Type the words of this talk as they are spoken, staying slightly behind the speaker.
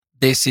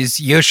This is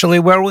usually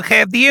where we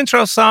have the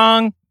intro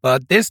song,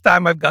 but this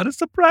time I've got a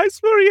surprise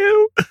for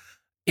you.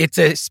 It's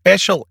a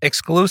special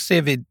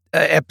exclusive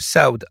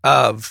episode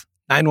of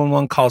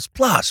 911 Calls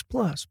Plus.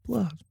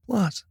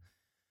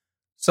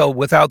 So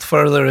without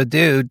further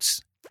ado,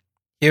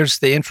 here's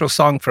the intro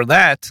song for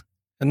that,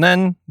 and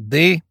then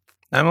the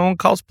 911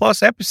 Calls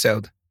Plus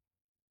episode.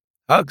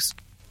 Hugs.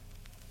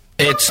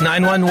 It's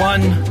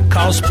 911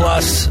 Calls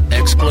Plus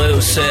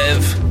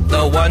exclusive.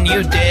 The one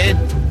you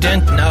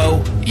didn't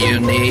know you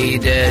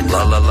needed.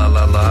 La la la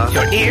la la.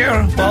 Your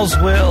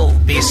earballs will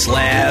be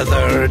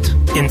slathered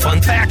in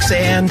fun facts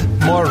and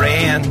more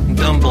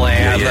random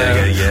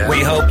blather. Yeah.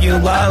 We hope you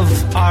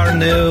love our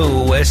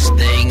newest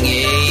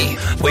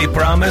thingy. We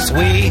promise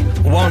we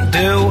won't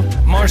do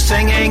more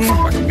singing.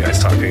 Fucking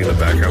guys talking in the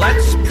background.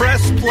 Let's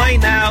press play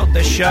now.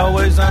 The show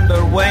is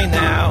underway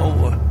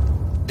now.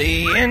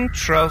 The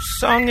intro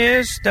song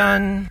is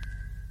done.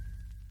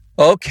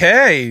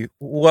 Okay,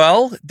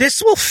 well,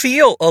 this will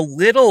feel a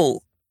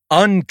little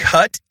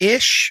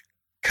uncut-ish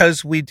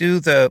because we do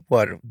the,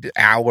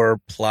 hour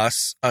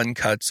plus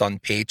uncuts on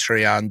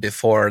Patreon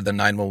before the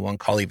 911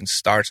 call even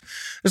starts.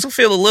 This will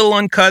feel a little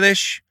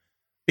uncut-ish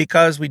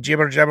because we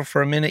jibber-jabber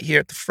for a minute here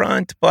at the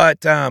front,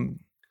 but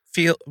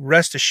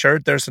rest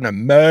assured there's an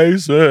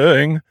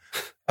amazing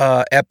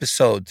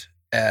episode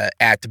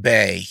at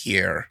bay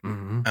here.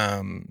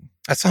 Mm-hmm.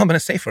 That's all I'm going to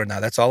say for now.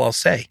 That's all I'll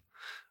say.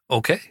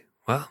 Okay,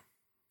 well,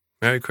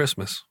 Merry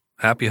Christmas.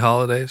 Happy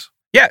holidays.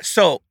 Yeah,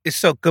 so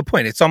good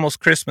point. It's almost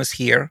Christmas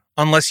here,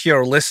 unless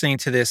you're listening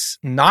to this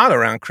not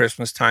around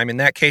Christmas time. In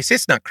that case,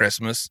 it's not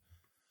Christmas.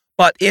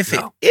 But if it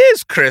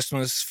is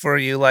Christmas for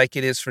you, like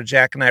it is for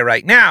Jack and I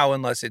right now,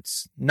 unless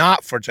it's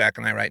not for Jack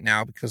and I right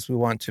now, because we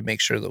want to make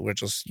sure that we're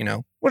just,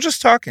 we're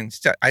just talking.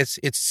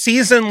 It's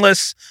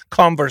seasonless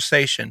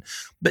conversation.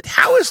 But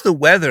how is the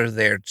weather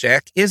there,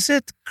 Jack? Is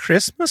it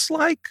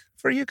Christmas-like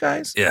for you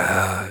guys?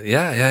 Yeah.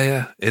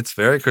 It's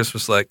very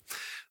Christmas-like.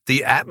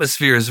 The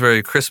atmosphere is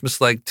very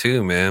Christmas-like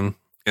too, man.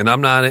 And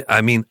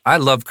I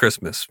love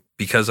Christmas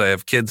because I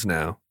have kids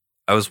now.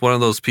 I was one of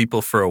those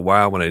people for a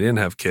while when I didn't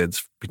have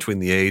kids between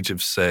the age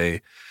of,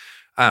 say,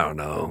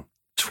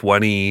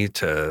 20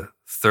 to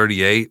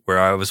 38, where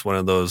I was one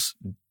of those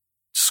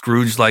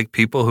Scrooge-like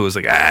people who was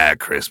like,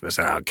 Christmas,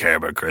 I don't care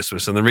about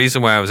Christmas. And the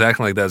reason why I was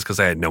acting like that is because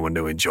I had no one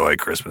to enjoy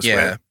Christmas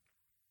with.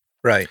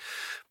 Right.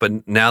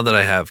 But now that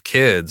I have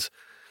kids,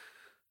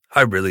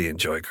 I really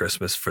enjoy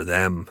Christmas for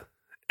them.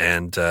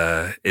 And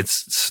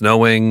it's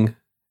snowing,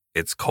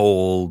 it's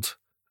cold.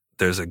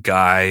 There's a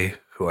guy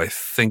who I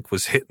think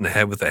was hit in the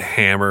head with a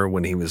hammer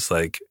when he was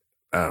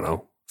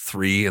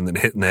 3, and then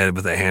hit in the head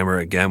with a hammer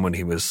again when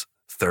he was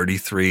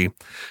 33,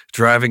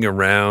 driving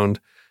around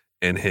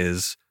in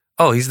his,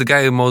 he's the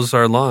guy who mows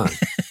our lawn.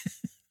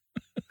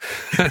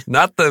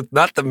 Not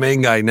the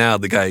main guy now,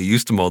 the guy who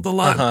used to mow the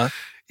lawn. Uh-huh.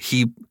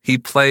 He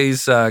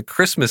plays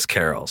Christmas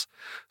carols.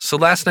 So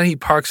last night he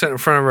parks out in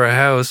front of our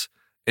house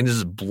and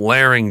is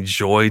blaring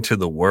Joy to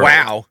the World.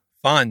 Wow,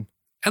 fun.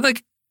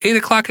 At 8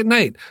 o'clock at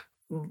night.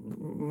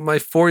 My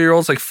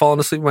 4-year-old's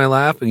falling asleep in my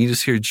lap, and you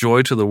just hear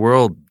Joy to the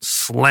World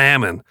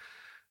slamming.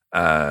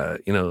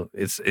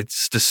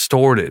 It's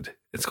distorted.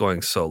 It's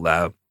going so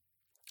loud.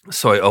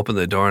 So I opened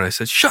the door and I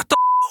said, "Shut the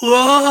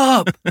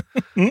up!"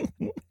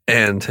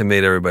 And he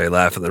made everybody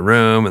laugh in the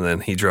room, and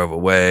then he drove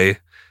away.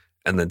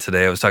 And then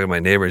today I was talking to my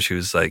neighbor, and she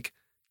was like,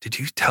 "Did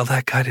you tell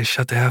that guy to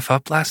shut the F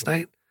up last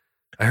night?"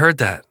 I heard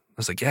that. I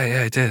was like,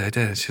 yeah, I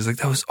did. She's like,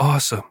 "That was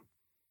awesome.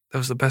 That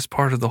was the best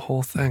part of the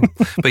whole thing."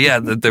 But yeah,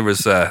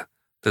 there's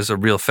a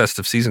real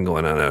festive season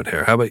going on out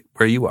here. How about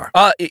where you are?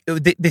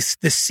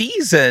 The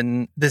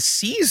season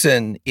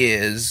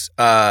is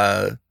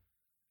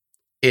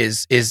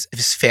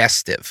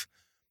festive.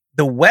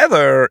 The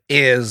weather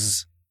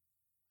is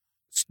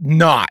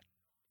not.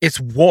 It's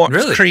warm.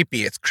 Really? It's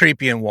creepy. It's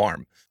creepy and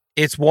warm.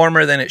 It's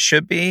warmer than it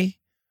should be.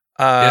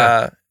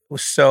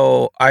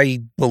 So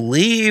I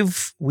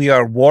believe we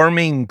are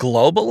warming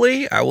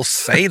globally. I will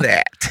say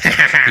that.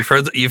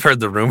 You've heard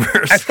the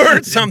rumors. I've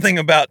heard something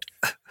about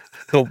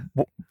the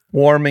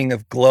warming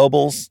of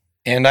globals,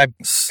 and I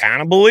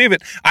kind of believe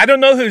it. I don't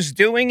know who's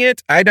doing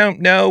it. I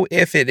don't know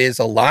if it is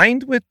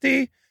aligned with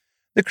the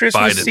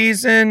Christmas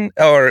season,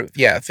 or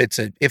if it's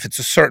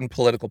a certain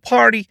political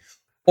party,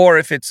 or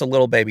if it's a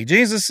little baby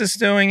Jesus is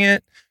doing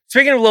it.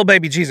 Speaking of little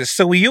baby Jesus,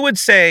 so you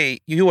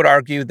would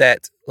argue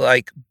that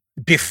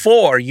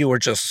before you were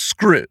just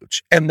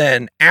Scrooge, and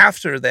then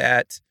after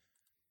that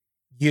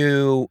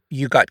you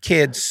got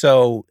kids,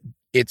 so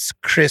it's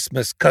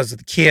Christmas because of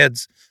the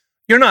kids.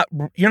 You're not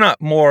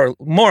more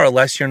or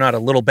less, you're not a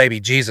little baby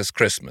Jesus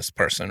Christmas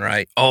person,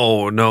 right?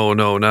 Oh, no,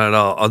 not at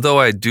all. Although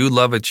I do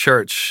love a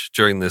church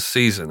during this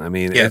season. I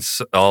mean,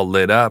 It's all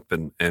lit up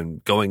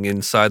and going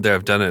inside there.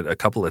 I've done it a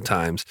couple of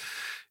times.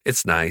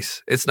 It's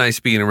nice. It's nice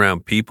being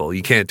around people.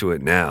 You can't do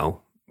it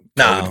now.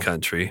 COVID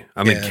country.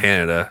 I'm in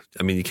Canada.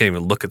 I mean, you can't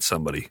even look at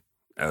somebody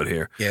out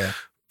here. Yeah.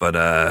 But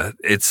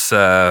it's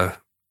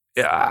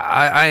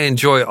I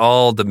enjoy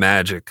all the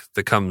magic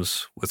that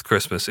comes with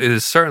Christmas. It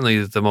is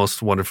certainly the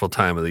most wonderful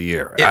time of the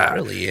year. It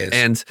really is.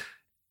 And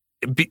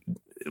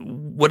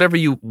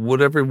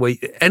whatever way,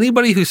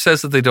 anybody who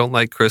says that they don't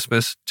like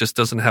Christmas just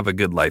doesn't have a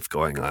good life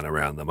going on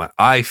around them.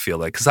 I feel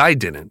like, because I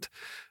didn't,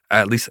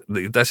 at least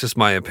that's just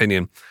my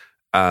opinion.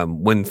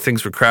 When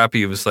things were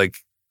crappy, it was like,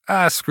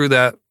 screw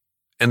that.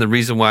 And the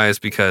reason why is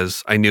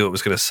because I knew it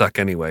was going to suck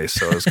anyway.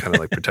 So I was kind of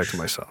like protecting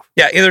myself.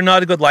 Yeah. Either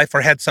not a good life or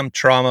had some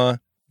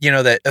trauma,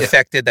 that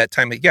affected that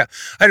time. Yeah.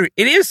 It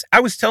is. I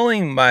was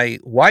telling my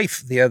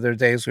wife the other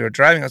day as we were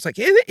driving, I was like,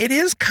 it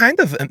is kind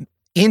of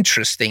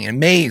interesting,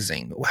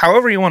 amazing,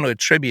 however you want to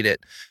attribute it,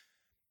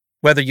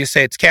 whether you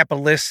say it's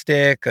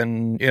capitalistic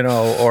and,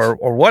 or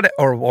what,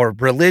 or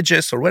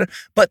religious or whatever,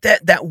 but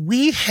that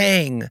we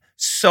hang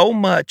so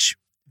much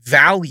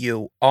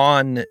value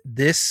on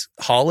this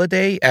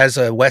holiday as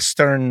a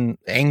Western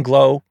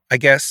Anglo, I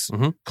guess,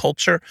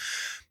 culture,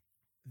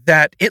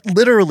 that it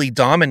literally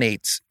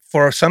dominates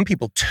for some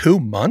people 2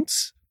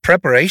 months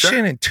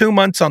preparation and 2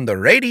 months on the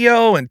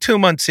radio and 2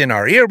 months in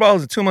our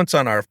earballs and 2 months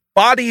on our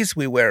bodies.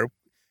 We wear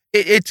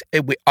it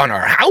on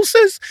our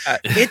houses.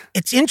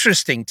 It's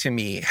interesting to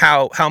me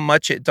how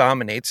much it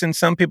dominates, and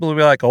some people will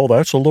be like, "Oh,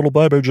 that's a little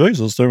baby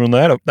Jesus doing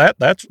that.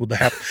 That's what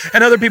happened."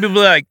 And other people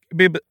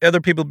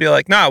be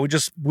like, "Nah, we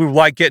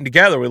like getting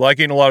together. We like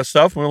eating a lot of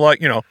stuff. And we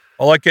like, I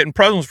like getting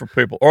presents for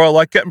people, or I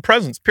like getting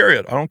presents.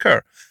 Period. I don't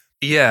care."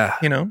 Yeah,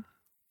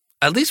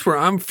 At least where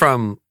I'm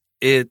from,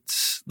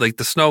 it's like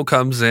the snow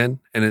comes in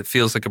and it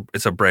feels like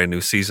it's a brand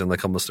new season,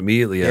 like almost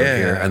immediately out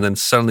here. And then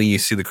suddenly you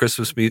see you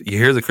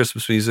hear the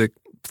Christmas music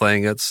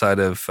playing outside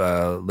of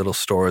little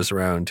stores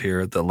around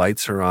here. The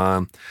lights are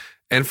on,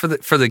 and for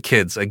the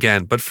kids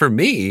again. But for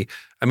me,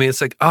 I mean,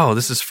 it's like, oh,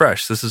 this is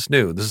fresh. This is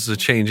new. This is a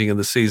changing of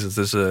the seasons.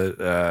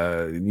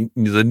 The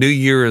new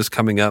year is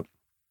coming up.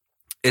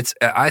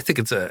 I think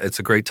it's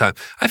a great time.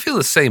 I feel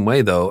the same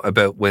way though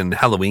about when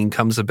Halloween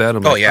comes about.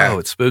 I'm like, oh,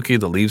 it's spooky.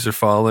 The leaves are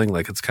falling.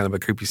 Like, it's kind of a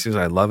creepy season.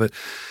 I love it.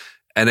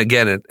 And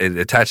again, it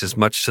attaches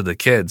much to the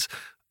kids.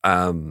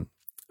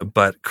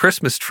 But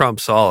Christmas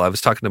trumps all. I was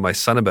talking to my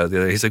son about it the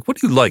other day. He's like, "What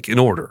do you like in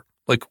order?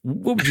 Like,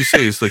 what would you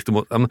say is like the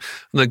most?" I'm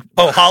like,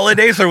 "Oh,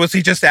 holidays," or was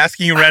he just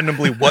asking you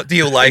randomly, "What do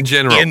you like in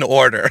general, in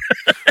order?"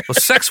 Well,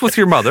 sex with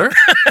your mother.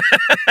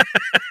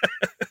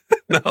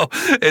 No,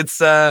 it's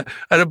but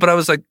I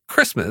was like,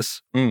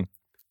 Christmas,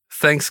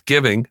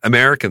 Thanksgiving,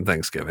 American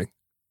Thanksgiving.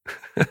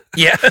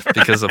 Yeah.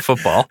 Because of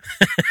football.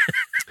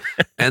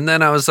 And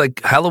then I was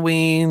like,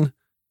 Halloween,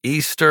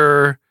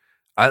 Easter.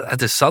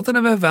 There's something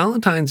about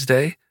Valentine's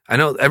Day. I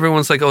know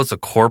everyone's like, oh, it's a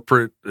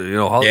corporate,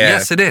 holiday. Yeah.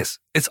 Yes, it is.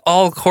 It's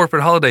all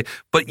corporate holiday,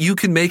 but you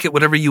can make it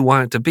whatever you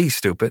want it to be,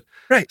 stupid.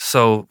 Right.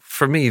 So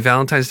for me,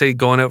 Valentine's Day,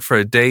 going out for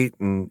a date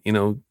and,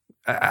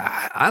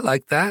 I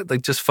like that.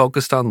 Like, just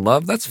focused on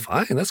love. That's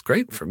fine. That's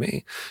great for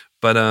me.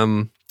 But,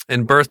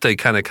 and birthday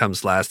kind of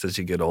comes last as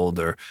you get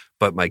older,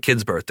 but my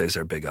kids' birthdays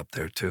are big up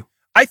there too.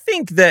 I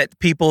think that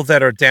people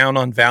that are down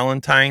on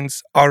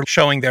Valentine's are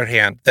showing their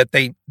hand that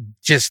they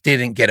just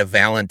didn't get a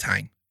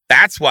Valentine.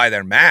 That's why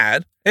they're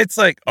mad. It's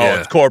like,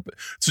 it's corporate.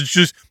 So it's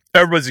just,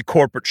 everybody's a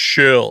corporate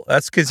shill.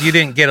 That's because you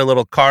didn't get a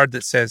little card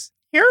that says,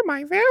 "You're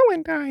my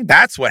Valentine."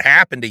 That's what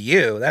happened to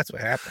you. That's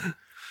what happened.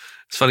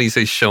 It's funny you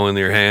say showing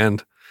your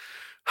hand,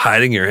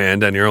 hiding your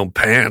hand on your own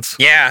pants.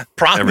 Yeah.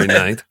 Every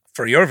night.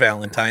 For your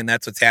Valentine,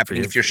 that's what's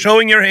happening. If you're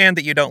showing your hand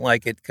that you don't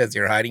like it because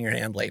you're hiding your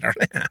hand later.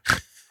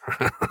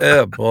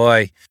 Oh,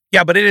 boy.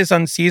 Yeah, but it is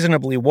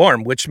unseasonably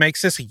warm, which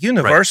makes this a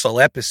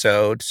universal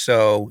episode.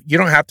 So you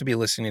don't have to be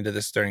listening to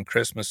this during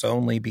Christmas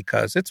only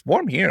because it's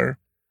warm here.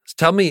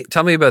 Tell me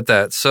about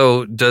that.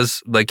 So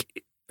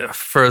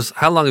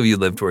how long have you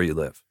lived where you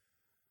live?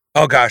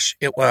 Oh, gosh.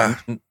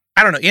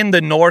 I don't know. In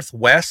the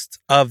northwest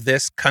of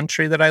this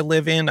country that I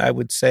live in, I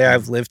would say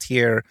I've lived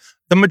here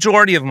the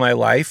majority of my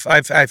life.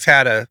 I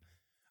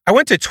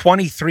went to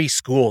 23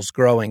 schools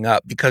growing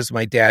up because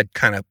my dad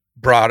kind of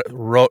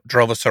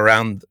drove us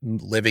around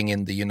living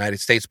in the United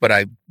States, but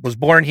I was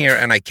born here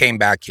and I came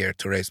back here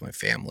to raise my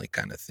family,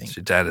 kind of thing. Is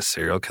your dad a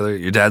serial killer?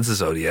 Your dad's a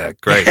Zodiac.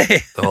 Great.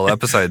 The whole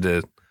episode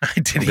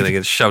I'm going to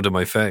get shoved in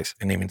my face.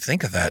 I didn't even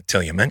think of that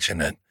till you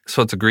mentioned it.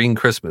 So it's a green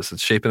Christmas.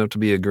 It's shaping up to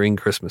be a green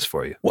Christmas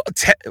for you. Well,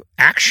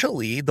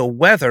 actually, the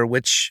weather,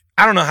 which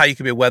I don't know how you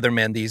can be a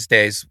weatherman these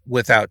days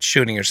without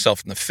shooting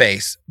yourself in the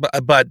face,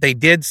 but they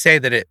did say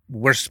that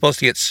we're supposed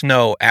to get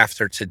snow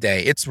after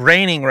today. It's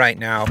raining right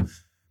now.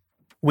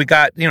 We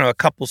got, a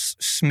couple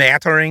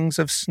smatterings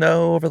of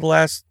snow over the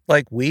last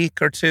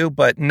week or two,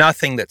 but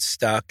nothing that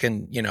stuck.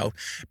 And,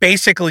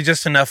 basically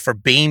just enough for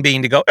Bean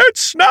to go, "It's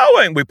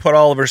snowing." We put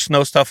all of her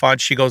snow stuff on.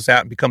 She goes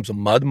out and becomes a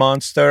mud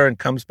monster and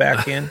comes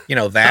back in,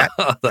 that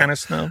kind of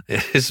snow.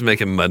 It's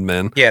making mud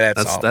men. Yeah,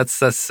 that's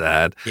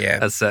sad. Yeah.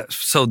 That's sad.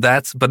 So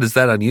but is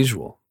that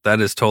unusual? That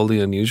is totally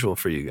unusual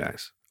for you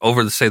guys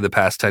over the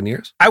past 10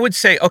 years? I would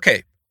say,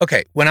 okay.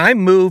 When I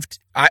moved,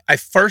 I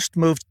first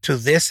moved to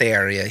this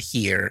area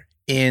here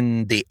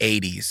in the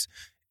 80s.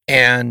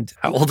 And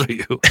how old are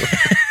you?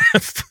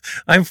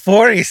 I'm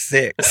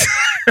 46.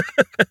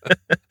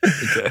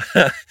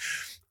 Okay.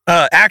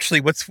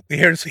 Actually,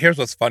 here's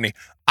what's funny.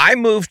 I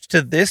moved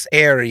to this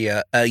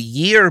area a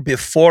year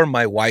before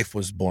my wife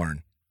was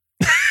born.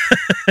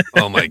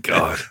 Oh my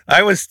God.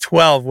 I was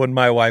 12 when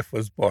my wife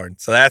was born,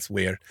 so that's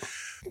weird.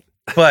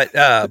 But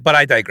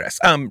I digress.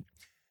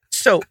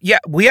 So yeah,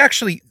 we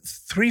actually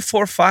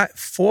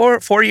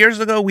 4 years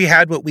ago, we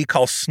had what we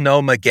call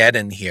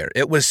Snowmageddon here.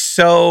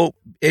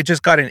 It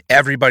just got in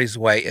everybody's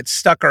way. It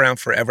stuck around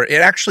forever.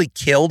 It actually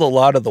killed a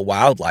lot of the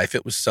wildlife.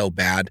 It was so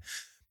bad.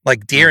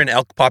 Like deer and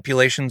elk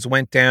populations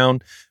went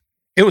down.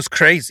 It was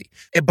crazy.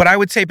 But I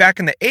would say back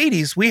in the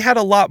 80s, we had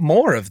a lot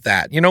more of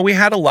that. We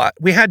had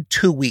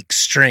 2-week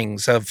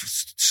strings of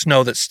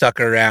snow that stuck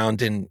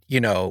around and,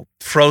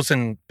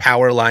 frozen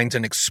power lines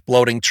and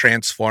exploding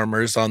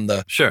transformers on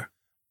the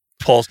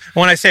poles.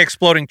 When I say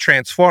exploding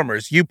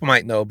transformers, you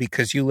might know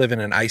because you live in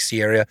an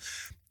icy area.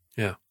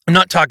 Yeah. I'm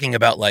not talking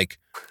about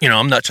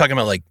I'm not talking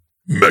about like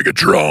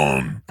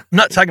Megatron. I'm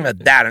not talking about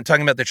that. I'm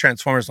talking about the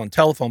transformers on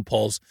telephone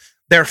poles.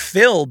 They're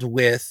filled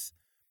with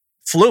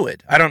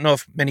fluid. I don't know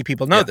if many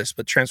people know this,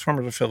 but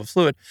transformers are filled with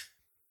fluid.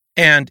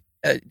 And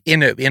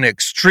in an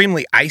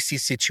extremely icy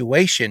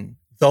situation,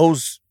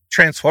 those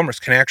transformers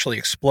can actually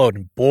explode.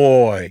 And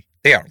boy,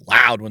 they are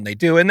loud when they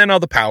do. And then all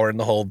the power in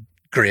the whole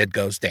grid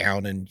goes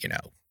down and,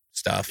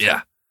 stuff.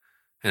 Yeah.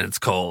 And it's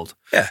cold.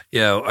 Yeah.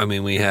 Yeah. I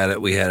mean, we had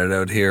it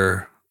out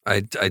here. I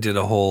did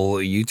a whole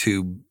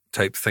YouTube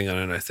type thing on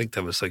it. I think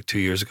that was like 2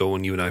 years ago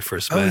when you and I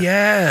first met. Oh,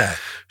 yeah. It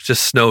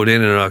just snowed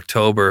in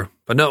October.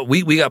 But no,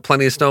 we got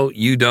plenty of snow.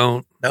 You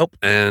don't. Nope.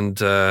 And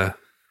the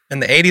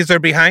 80s are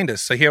behind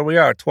us. So here we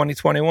are,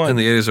 2021. And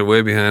the 80s are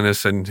way behind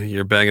us, and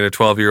you're banging a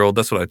 12-year-old.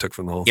 That's what I took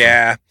from the whole thing.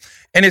 Yeah.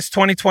 And it's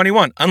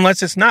 2021,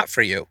 unless it's not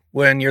for you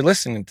when you're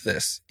listening to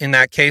this. In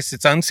that case,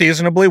 it's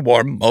unseasonably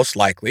warm, most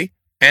likely,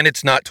 and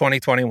it's not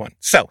 2021.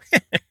 So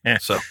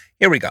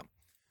here we go.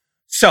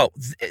 So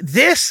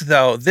this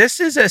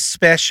is a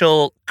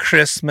special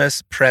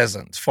Christmas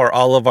present for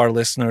all of our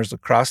listeners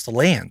across the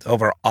land,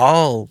 over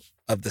all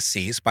of the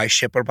seas, by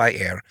ship or by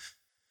air,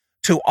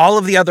 to all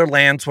of the other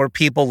lands where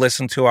people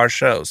listen to our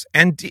shows.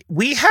 And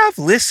we have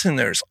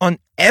listeners on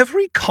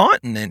every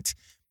continent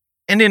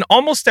and in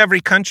almost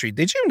every country.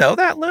 Did you know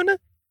that, Luna?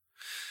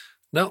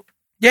 No.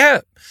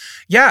 Yeah.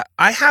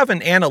 I have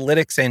an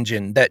analytics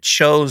engine that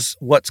shows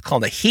what's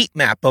called a heat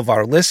map of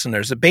our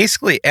listeners.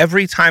 Basically,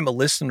 every time a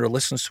listener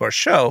listens to our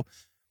show,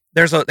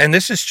 and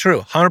this is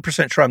true,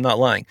 100% true, I'm not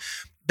lying.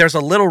 There's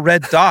a little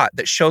red dot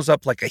that shows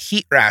up like a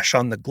heat rash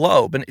on the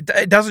globe. And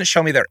it doesn't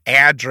show me their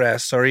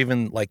address or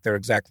even like their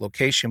exact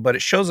location, but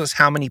it shows us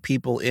how many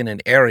people in an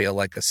area,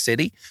 like a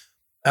city,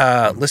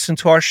 listen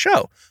to our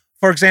show.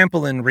 For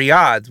example, in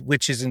Riyadh,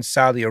 which is in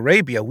Saudi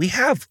Arabia, we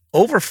have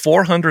over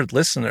 400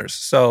 listeners.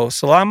 So,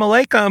 salam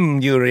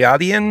alaikum, you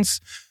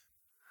Riyadhians.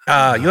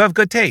 You have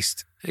good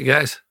taste. Hey,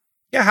 guys.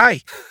 Yeah,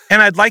 hi.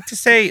 And I'd like to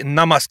say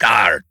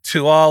namaskar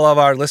to all of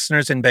our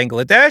listeners in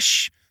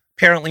Bangladesh.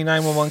 Apparently,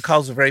 911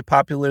 calls are very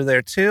popular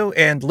there, too.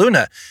 And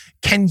Luna,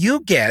 can you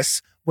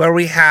guess where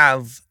we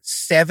have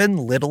 7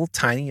 little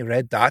tiny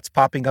red dots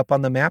popping up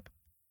on the map?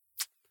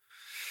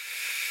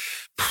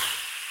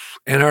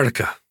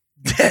 Antarctica.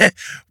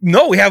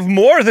 No, we have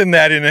more than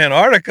that in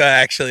Antarctica,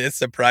 actually. It's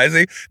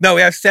surprising. No,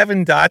 we have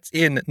 7 dots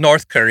in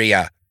North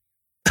Korea.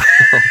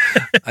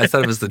 I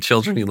thought it was the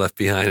children you left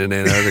behind in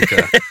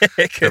Antarctica.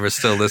 They were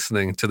still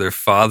listening to their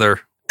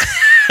father.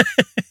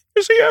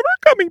 Is he ever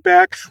coming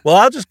back? Well,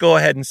 I'll just go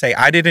ahead and say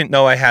I didn't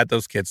know I had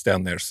those kids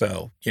down there.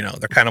 So,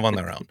 they're kind of on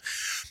their own.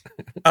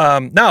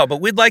 No,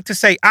 but we'd like to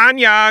say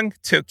Annyeong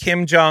to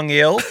Kim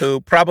Jong-il, who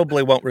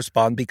probably won't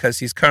respond because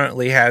he's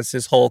currently has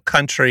his whole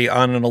country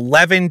on an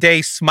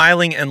 11-day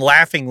smiling and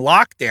laughing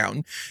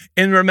lockdown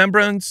in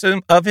remembrance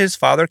of his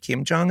father,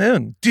 Kim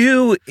Jong-un.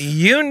 Do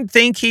you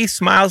think he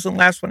smiles and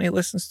laughs when he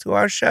listens to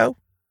our show?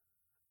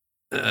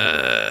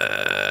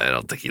 I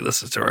don't think he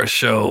listens to our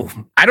show.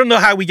 I don't know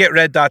how we get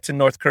red dots in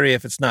North Korea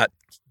if it's not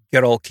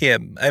good old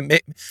Kim.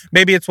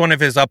 Maybe it's one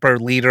of his upper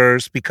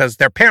leaders because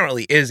there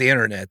apparently is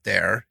internet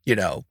there,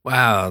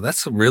 Wow,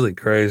 that's really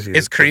crazy.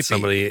 It's creepy.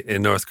 Somebody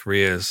in North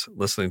Korea is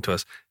listening to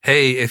us.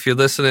 Hey, if you're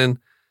listening,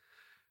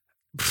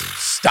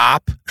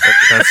 stop.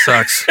 That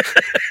sucks.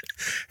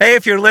 Hey,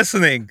 if you're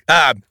listening,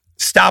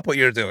 stop what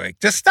you're doing.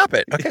 Just stop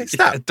it. Okay,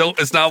 stop. Yeah,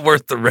 it's not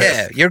worth the risk.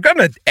 Yeah, you're going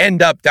to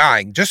end up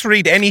dying. Just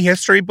read any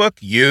history book.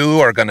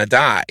 You are going to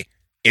die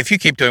if you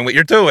keep doing what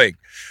you're doing.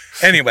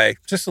 Anyway,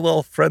 just a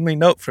little friendly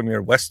note from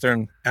your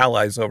Western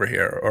allies over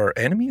here, or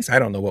enemies. I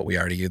don't know what we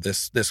are to you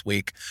this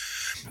week.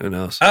 Who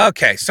knows?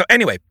 Okay, so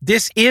anyway,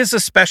 this is a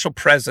special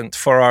present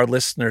for our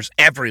listeners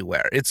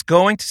everywhere. It's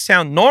going to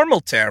sound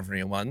normal to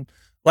everyone.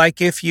 Like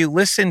if you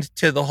listened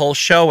to the whole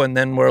show and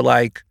then were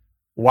like,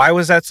 why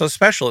was that so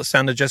special? It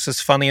sounded just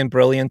as funny and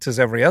brilliant as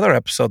every other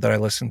episode that I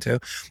listened to.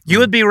 You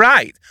would be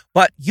right,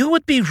 but you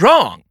would be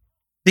wrong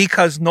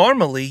because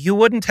normally you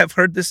wouldn't have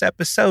heard this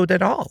episode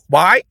at all.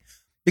 Why?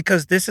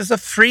 Because this is a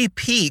free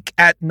peek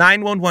at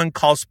 911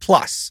 Calls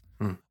Plus.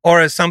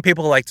 Or as some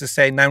people like to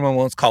say,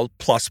 911 is called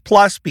Plus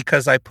Plus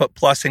because I put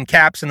plus in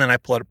caps and then I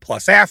put a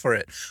plus after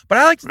it. But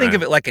I like to think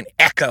of it like an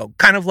echo,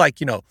 kind of like,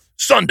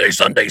 Sunday,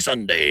 Sunday,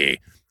 Sunday.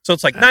 So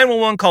it's like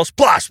 911 Calls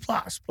Plus,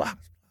 Plus, Plus,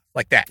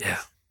 like that. Yeah.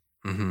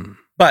 Mm-hmm.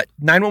 But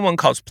 911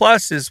 Calls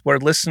Plus is where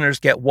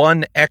listeners get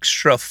one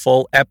extra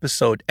full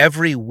episode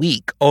every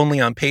week only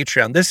on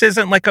Patreon. This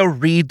isn't like a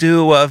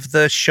redo of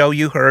the show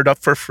you heard up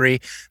for free.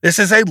 This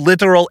is a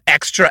literal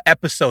extra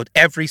episode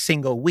every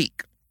single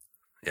week.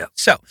 Yeah.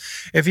 So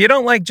if you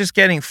don't like just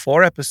getting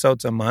 4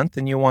 episodes a month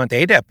and you want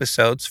 8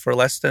 episodes for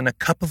less than a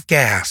cup of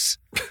gas,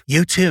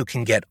 you too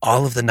can get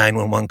all of the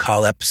 911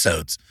 Call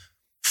episodes.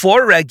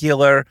 4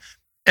 regular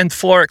and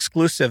 4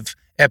 exclusive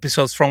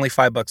episodes for only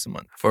 $5 a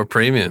month. For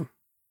premium.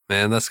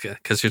 Man, that's good.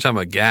 Because you're talking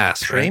about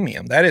gas,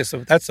 Premium. right?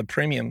 That's a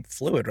premium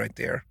fluid right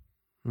there.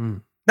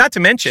 Mm. Not to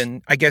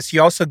mention, I guess you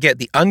also get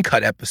the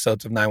uncut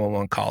episodes of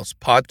 911 Calls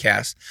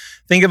podcast.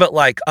 Think of it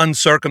like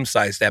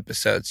uncircumcised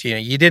episodes. You know,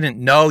 you didn't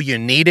know you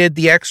needed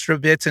the extra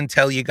bits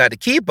until you got to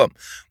keep them.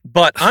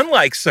 But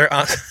unlike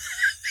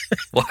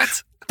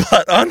What?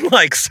 But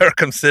unlike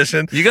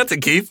circumcision, You got to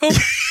keep them?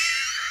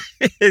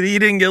 you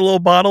didn't get a little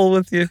bottle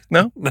with you.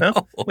 No.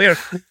 Weird.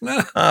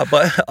 No.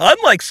 But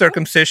unlike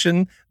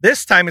circumcision,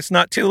 this time it's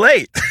not too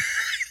late.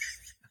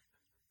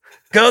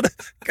 Go to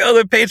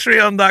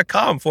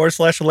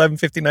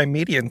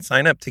patreon.com/1159media and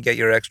sign up to get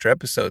your extra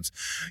episodes.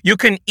 You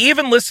can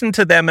even listen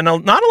to them,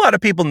 and not a lot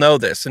of people know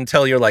this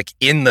until you're like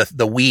in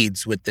the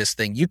weeds with this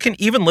thing. You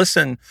can even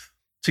listen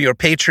to your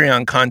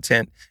Patreon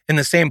content in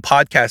the same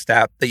podcast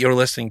app that you're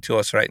listening to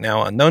us right now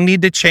on. No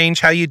need to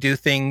change how you do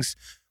things.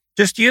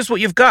 Just use what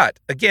you've got.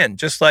 Again,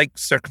 just like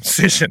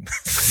circumcision.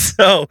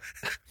 So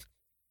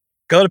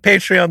go to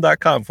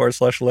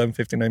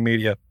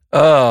patreon.com/1159media.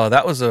 Oh,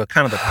 that was a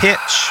kind of the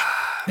pitch.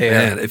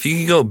 Yeah. Man, if you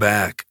can go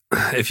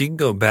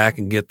back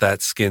and get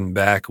that skin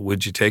back,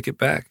 would you take it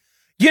back?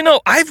 You know,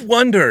 I've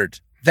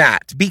wondered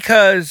that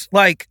because,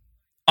 like,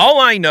 all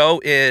I know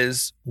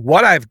is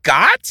what I've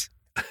got.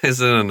 Is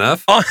it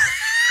enough?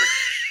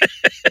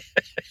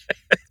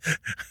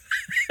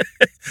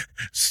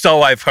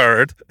 So I've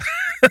heard.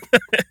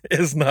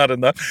 Is not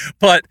enough.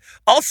 But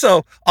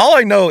also, all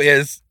I know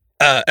is,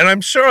 and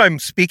I'm sure I'm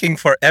speaking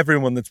for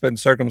everyone that's been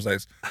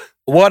circumcised,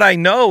 what I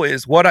know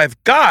is what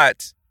I've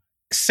got,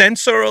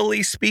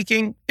 sensorily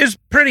speaking, is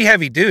pretty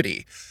heavy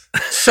duty.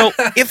 So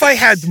if I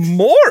had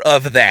more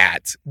of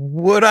that,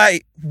 would I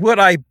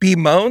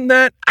bemoan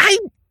that? I'm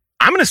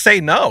going to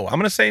say no. I'm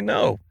going to say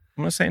no.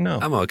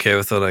 I'm okay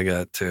with what I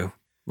got too.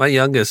 My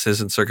youngest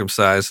isn't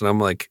circumcised, and I'm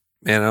like,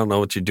 man, I don't know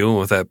what you're doing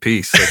with that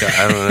piece. Like,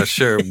 I'm not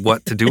sure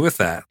what to do with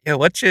that. Yeah,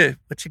 what you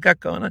got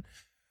going on?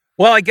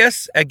 Well, I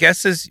guess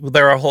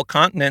there are whole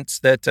continents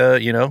that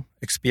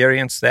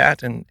experience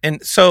that,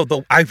 and so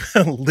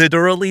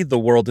literally the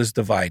world is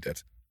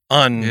divided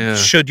on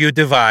should you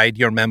divide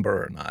your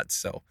member or not.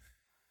 So,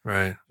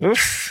 right.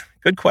 Oof,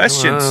 good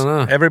questions, I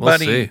don't know.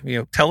 everybody.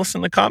 We'll see. Tell us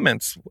in the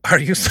comments. Are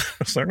you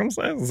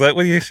circumcised? Is that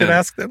what you should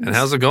ask them? And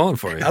how's it going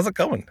for you? How's it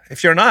going?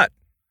 If you're not,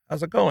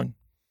 how's it going?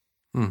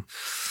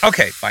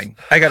 Okay, fine.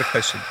 I got a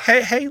question.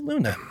 Hey,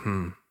 Luna.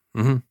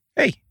 Mm-hmm.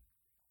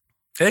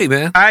 Hey,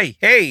 man. Hi.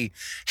 Hey.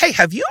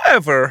 Have you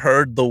ever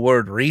heard the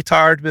word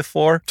retard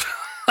before?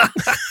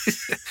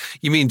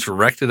 You mean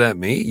directed at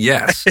me?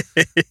 Yes.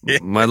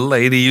 My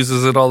lady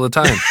uses it all the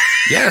time.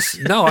 Yes.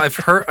 No, I've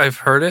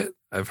heard it.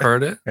 I've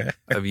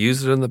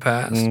used it in the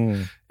past.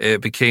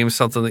 It became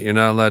something that you're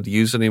not allowed to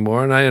use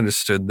anymore, and I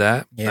understood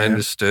that. Yeah. I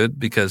understood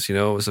because it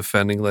was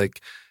offending, like,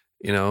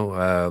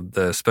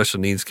 the special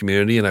needs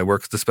community, and I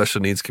work with the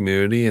special needs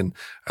community, and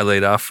I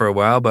laid off for a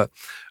while. But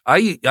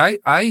I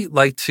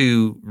like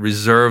to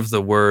reserve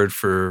the word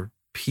for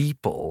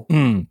people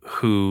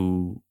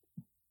who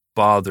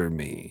bother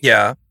me.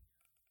 Yeah.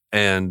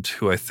 And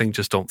who I think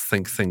just don't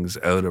think things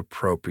out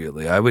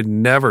appropriately. I would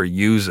never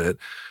use it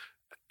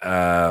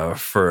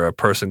for a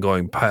person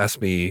going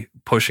past me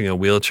pushing a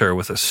wheelchair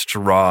with a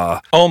straw.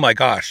 Oh my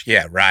gosh.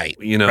 Yeah, right.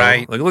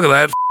 Right. Like, look at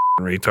that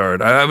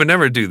retard. I would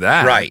never do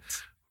that. Right.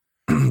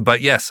 But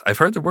yes, I've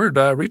heard the word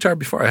retard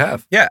before. I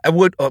have. Yeah, I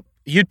would.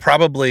 You'd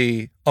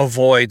probably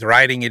avoid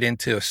writing it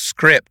into a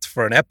script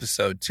for an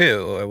episode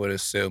too. I would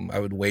assume. I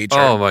would wager.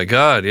 Oh my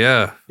God!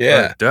 Yeah.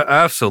 Yeah.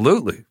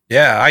 Absolutely.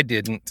 Yeah, I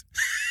didn't.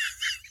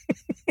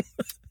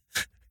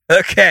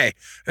 Okay.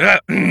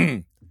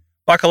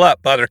 Buckle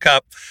up,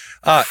 Buttercup.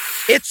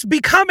 It's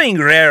becoming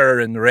rarer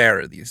and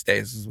rarer these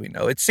days, as we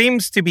know. It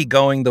seems to be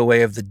going the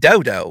way of the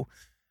dodo.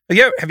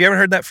 Have you ever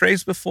heard that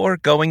phrase before?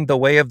 Going the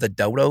way of the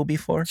dodo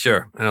before?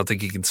 Sure. I don't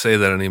think you can say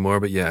that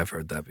anymore, but yeah, I've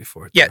heard that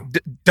before. Too. Yeah,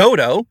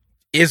 dodo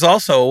is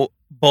also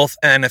both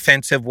an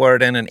offensive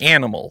word and an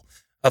animal.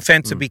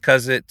 Offensive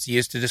because it's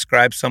used to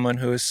describe someone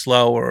who is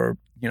slow or,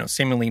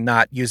 seemingly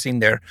not using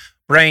their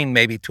brain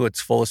maybe to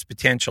its fullest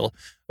potential.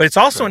 But it's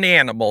also an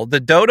animal. The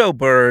dodo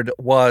bird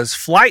was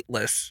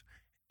flightless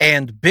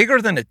and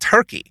bigger than a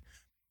turkey.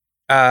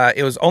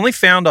 It was only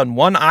found on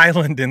one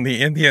island in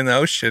the Indian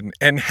Ocean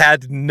and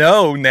had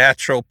no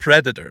natural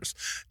predators.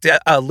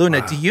 Luna,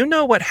 Wow. Do you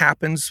know what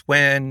happens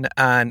when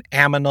an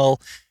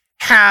aminal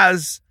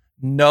has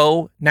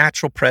no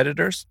natural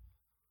predators?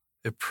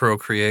 It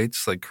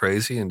procreates like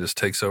crazy and just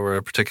takes over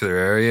a particular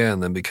area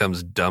and then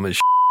becomes dumb as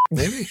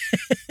maybe.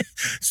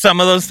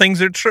 Some of those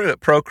things are true. It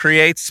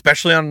procreates,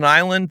 especially on an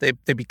island.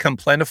 They become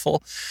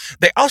plentiful.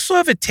 They also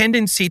have a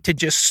tendency to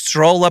just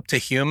stroll up to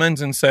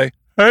humans and say,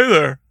 "Hey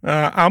there,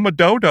 I'm a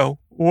dodo.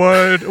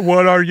 What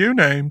are you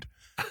named?"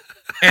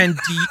 And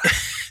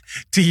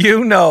do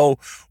you know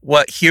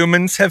what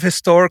humans have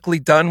historically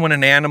done when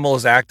an animal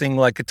is acting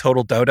like a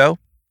total dodo?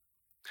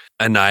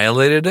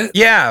 Annihilated it?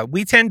 Yeah,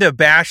 we tend to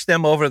bash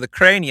them over the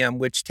cranium,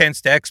 which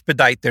tends to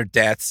expedite their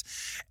deaths.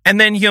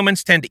 And then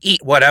humans tend to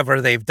eat whatever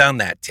they've done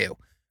that to.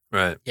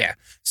 Right. Yeah.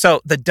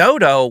 So the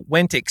dodo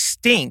went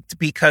extinct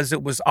because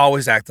it was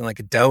always acting like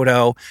a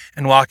dodo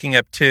and walking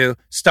up to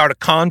start a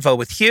convo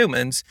with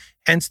humans,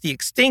 hence the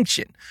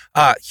extinction.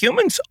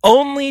 Humans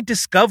only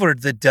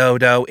discovered the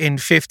dodo in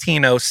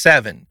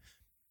 1507,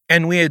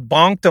 and we had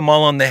bonked them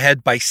all on the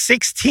head by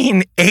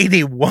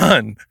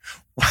 1681,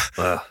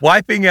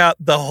 wiping out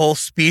the whole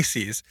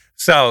species.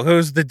 So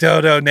who's the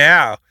dodo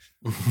now?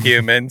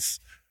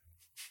 Humans.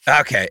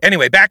 Okay.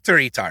 Anyway, back to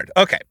retard.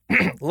 Okay.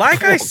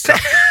 Like I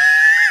said...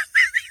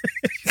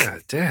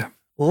 God damn.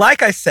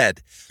 Like I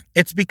said,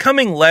 it's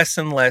becoming less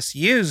and less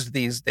used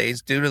these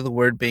days due to the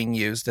word being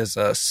used as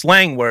a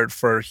slang word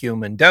for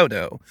human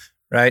dodo,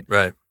 right?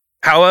 Right.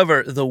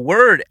 However, the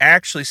word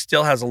actually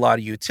still has a lot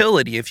of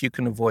utility if you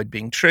can avoid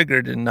being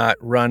triggered and not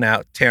run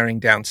out tearing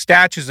down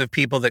statues of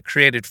people that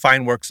created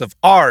fine works of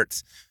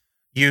art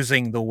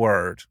using the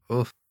word.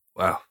 Oof.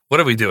 Wow. What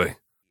are we doing?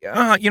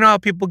 You know how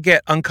people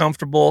get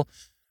uncomfortable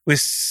with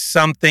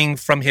something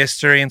from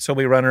history, and so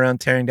we run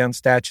around tearing down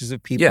statues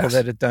of people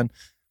that had done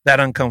that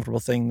uncomfortable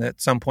thing at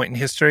some point in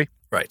history.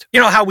 Right. You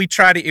know how we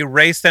try to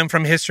erase them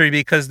from history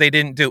because they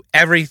didn't do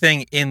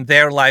everything in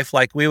their life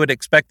like we would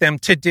expect them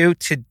to do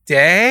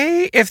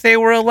today if they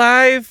were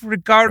alive,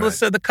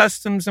 regardless of the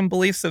customs and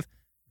beliefs of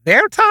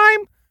their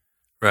time?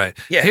 Right.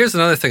 Yeah. Here's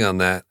another thing on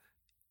that.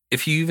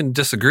 If you even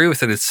disagree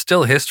with it, it's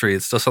still history.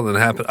 It's still something that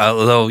happened.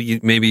 Although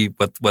maybe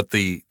what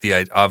the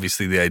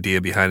obviously the idea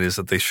behind it is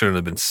that they shouldn't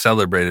have been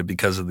celebrated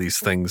because of these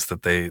things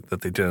that they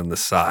did on the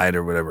side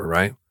or whatever,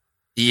 right?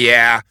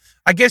 Yeah,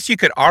 I guess you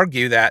could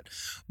argue that,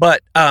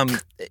 but then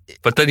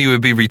you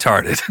would be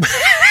retarded.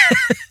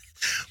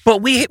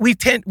 But we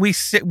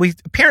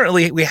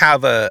apparently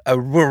have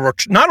we're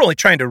not only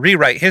trying to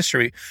rewrite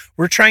history,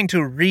 we're trying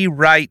to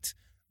rewrite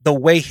the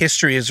way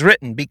history is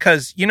written,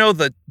 because you know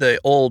the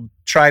old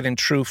tried and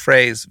true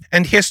phrase,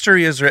 and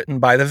history is written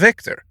by the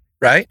victor,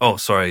 right? Oh,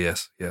 sorry,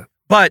 yes, yeah.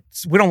 But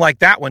we don't like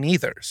that one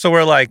either. So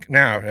we're like,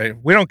 no,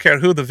 we don't care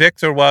who the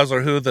victor was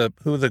or who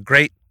the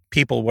great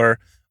people were.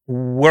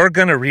 We're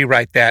going to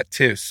rewrite that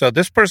too. So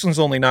this person's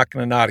only not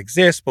going to not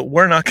exist, but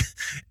we're not.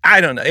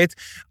 I don't know.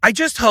 I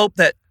just hope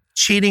that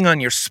cheating on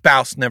your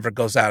spouse never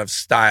goes out of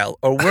style,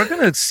 or we're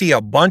going to see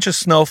a bunch of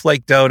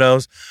snowflake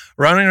dodos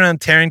running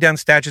around tearing down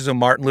statues of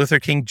Martin Luther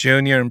King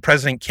Jr. and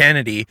President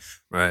Kennedy.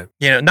 Right.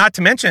 You know, not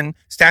to mention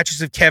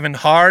statues of Kevin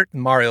Hart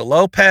and Mario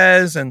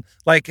Lopez and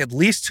like at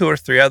least 2 or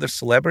 3 other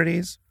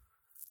celebrities.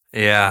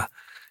 Yeah.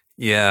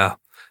 Yeah.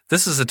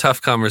 This is a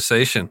tough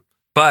conversation,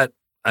 but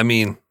I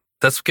mean,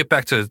 let's get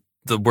back to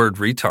the word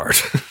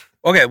retard.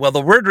 Okay. Well,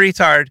 the word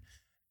retard,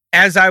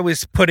 as I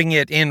was putting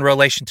it in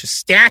relation to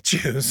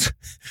statues,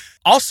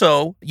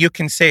 also, you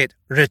can say it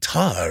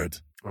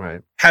retard,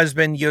 right, has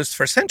been used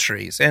for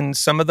centuries. And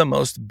some of the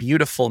most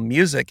beautiful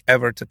music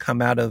ever to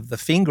come out of the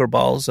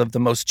fingerballs of the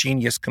most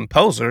genius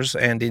composers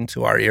and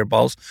into our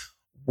earballs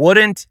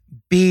wouldn't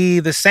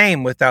be the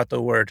same without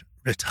the word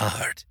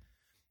retard.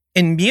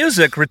 In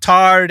music,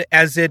 retard,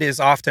 as it is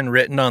often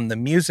written on the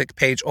music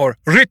page, or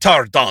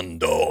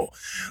retardando,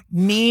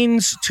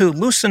 means to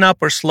loosen up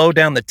or slow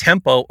down the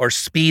tempo or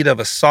speed of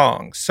a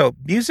song. So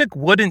music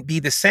wouldn't be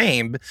the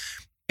same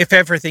if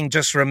everything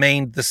just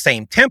remained the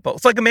same tempo.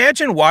 It's like,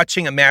 imagine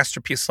watching a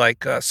masterpiece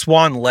like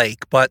Swan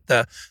Lake, but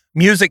the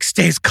music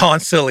stays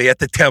constantly at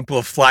the tempo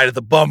of Flight of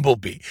the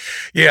Bumblebee.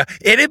 Yeah,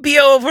 it'd be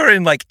over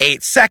in like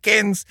 8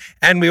 seconds,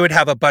 and we would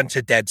have a bunch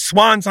of dead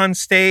swans on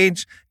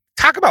stage.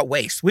 Talk about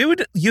waste. We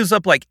would use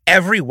up like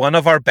every one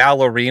of our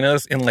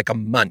ballerinas in like a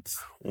month.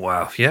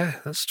 Wow. Yeah,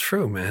 that's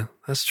true, man.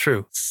 That's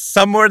true.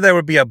 Somewhere there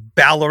would be a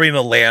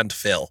ballerina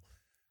landfill.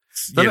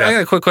 I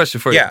got a quick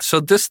question for you. Yeah. So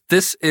this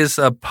is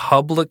a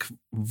public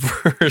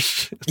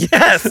version.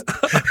 Yes.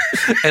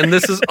 And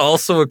this is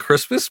also a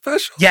Christmas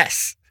special?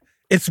 Yes.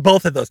 It's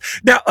both of those.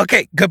 Now,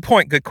 okay, good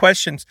point. Good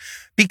questions.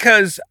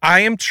 Because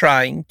I am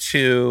trying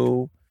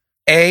to,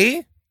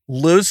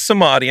 lose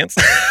some audience.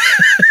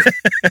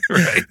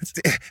 Right.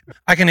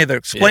 I can either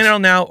explain it all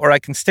now or I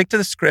can stick to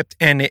the script,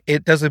 and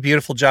it does a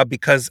beautiful job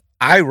because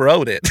I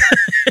wrote it.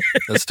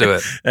 Let's do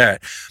it. All right.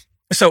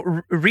 So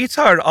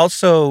retard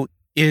also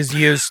is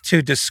used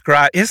to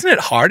describe, isn't it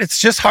hard? It's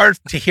just hard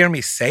to hear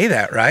me say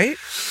that, right?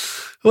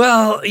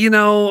 Well, you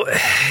know,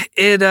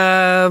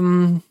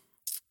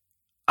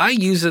 I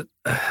use it.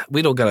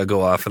 We don't got to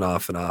go off and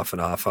off and off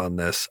and off on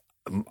this.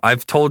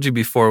 I've told you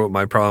before what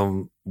my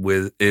problem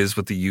with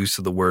the use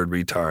of the word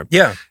retard.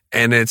 Yeah.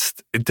 And it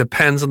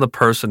depends on the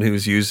person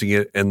who's using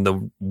it and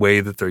the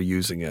way that they're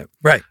using it.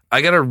 Right.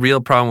 I got a real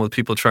problem with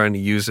people trying to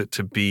use it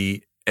to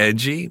be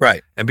edgy,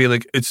 Right. and being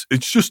like, it's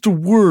just a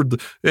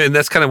word, and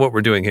that's kind of what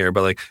we're doing here.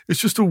 But like, it's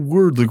just a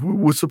word. Like,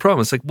 what's the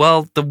problem? It's like,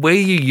 well, the way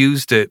you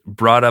used it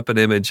brought up an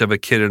image of a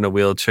kid in a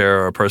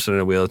wheelchair, or a person in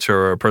a wheelchair,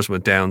 or a person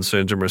with Down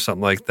syndrome, or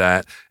something like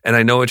that. And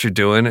I know what you're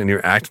doing, and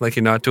you're acting like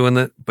you're not doing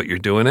it, but you're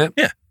doing it.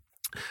 Yeah.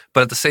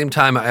 But at the same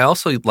time, I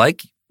also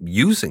like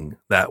using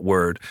that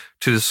word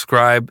to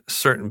describe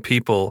certain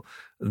people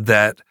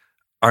that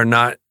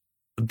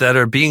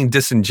are being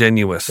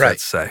disingenuous, Right.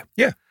 let's say.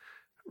 Yeah.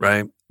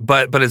 Right.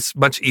 But it's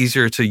much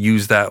easier to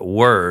use that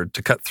word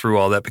to cut through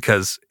all that,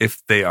 because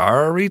if they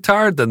are a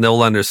retard, then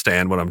they'll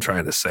understand what I'm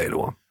trying to say to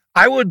them.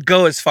 I would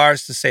go as far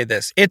as to say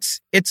this.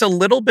 It's a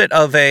little bit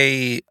of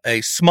a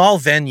small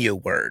venue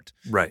word.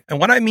 Right. And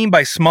what I mean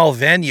by small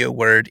venue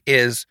word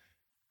is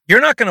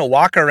you're not going to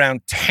walk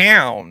around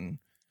town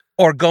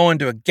or go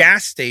into a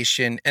gas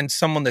station and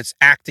someone that's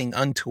acting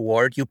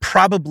untoward, you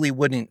probably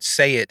wouldn't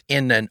say it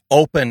in an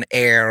open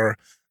air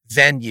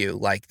venue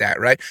like that,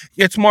 right?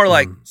 It's more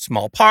like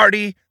small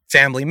party,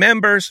 family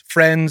members,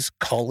 friends,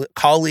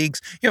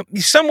 colleagues,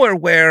 somewhere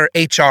where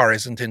HR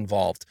isn't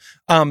involved.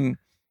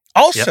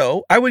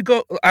 Also, I would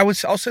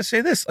also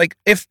say this, like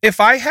if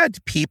I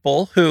had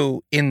people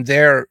who in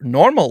their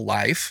normal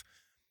life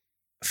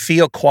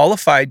feel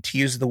qualified to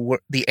use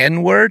the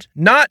N word,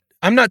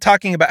 I'm not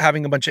talking about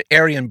having a bunch of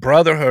Aryan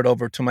Brotherhood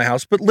over to my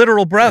house, but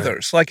literal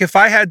brothers. Right. Like if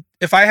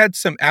I had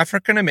some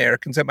African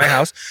Americans at my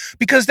house,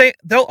 because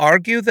they'll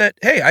argue that,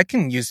 hey, I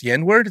can use the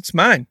N word. It's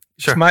mine.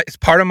 Sure. It's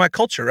part of my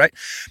culture, right?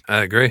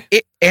 I agree.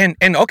 And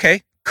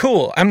okay,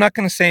 cool. I'm not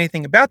going to say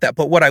anything about that.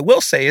 But what I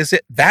will say is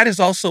that is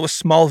also a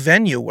small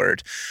venue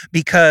word,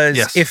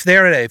 because if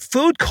they're at a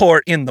food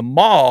court in the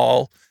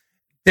mall,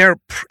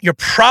 you're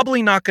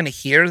probably not going to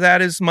hear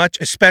that as much,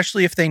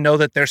 especially if they know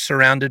that they're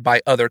surrounded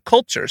by other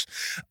cultures.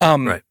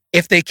 Right.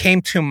 If they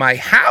came to my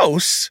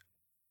house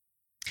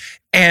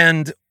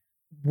and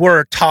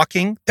were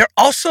talking, they're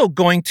also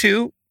going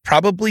to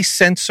probably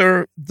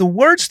censor the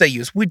words they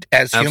use.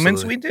 As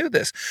humans, we do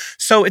this.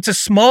 So it's a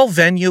small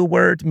venue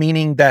word,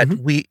 meaning that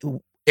we,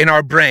 in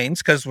our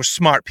brains, because we're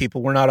smart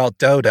people, we're not all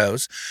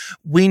dodos,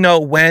 we know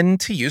when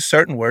to use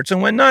certain words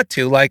and when not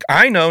to. Like,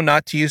 I know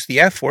not to use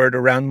the F word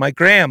around my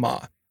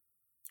grandma.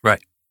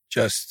 Right.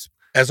 Just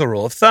as a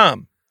rule of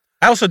thumb.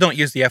 I also don't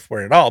use the F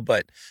word at all,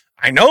 but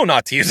I know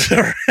not to use it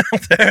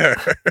around there.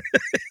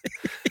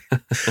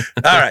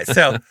 All right.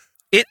 So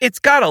it's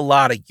got a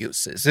lot of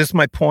uses, is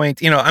my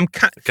point. I'm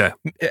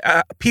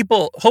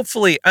people,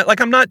 hopefully, like,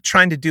 I'm not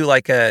trying to do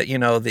like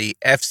the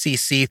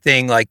FCC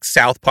thing, like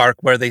South Park,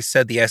 where they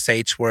said the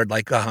SH word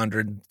like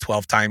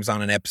 112 times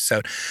on an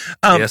episode.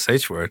 The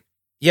SH word?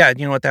 Yeah.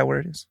 Do you know what that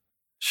word is?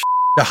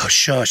 Oh,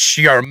 shush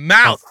your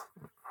mouth.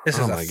 This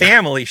is a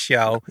family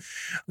show.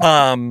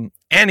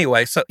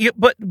 Anyway,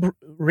 but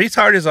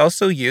retard is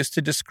also used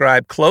to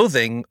describe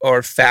clothing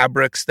or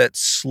fabrics that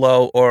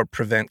slow or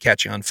prevent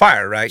catching on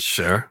fire, right?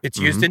 Sure. It's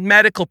used in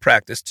medical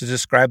practice to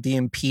describe the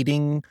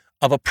impeding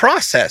of a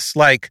process,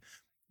 like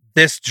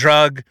this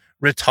drug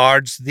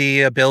retards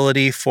the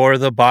ability for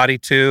the body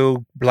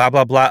to blah,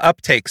 blah, blah,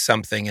 uptake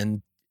something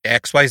in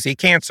XYZ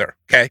cancer,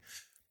 okay?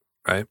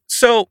 Right.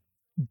 So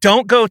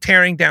don't go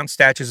tearing down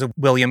statues of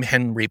William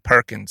Henry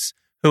Perkins,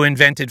 who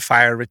invented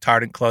fire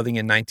retardant clothing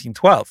in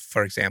 1912,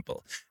 for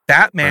example.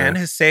 That man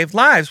has saved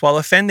lives while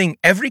offending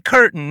every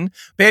curtain,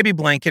 baby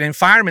blanket, and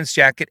fireman's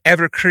jacket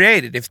ever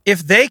created.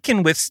 If they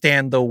can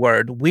withstand the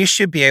word, we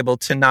should be able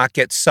to not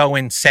get so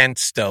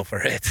incensed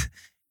over it.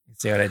 You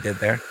see what I did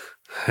there?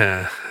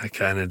 Yeah, I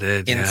kind of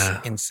did,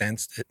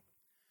 Incensed. It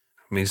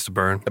means to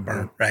burn. To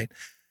burn, right.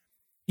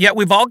 Yeah,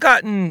 we've all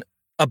gotten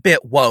a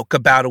bit woke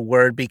about a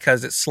word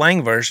because its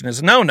slang version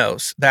is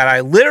no-nos that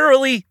I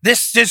literally,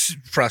 this just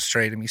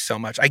frustrated me so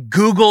much. I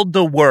Googled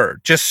the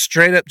word, just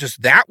straight up,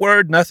 just that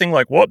word, nothing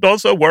like, what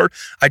does a word?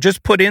 I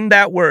just put in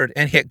that word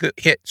and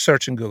hit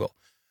search in Google.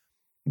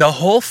 The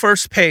whole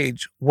first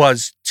page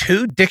was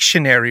 2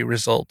 dictionary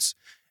results,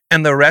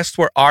 and the rest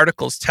were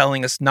articles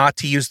telling us not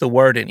to use the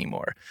word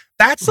anymore.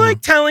 That's like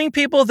telling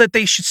people that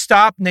they should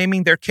stop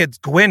naming their kids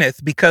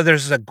Gwyneth because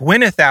there's a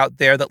Gwyneth out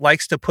there that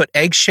likes to put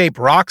egg-shaped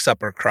rocks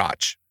up her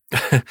crotch.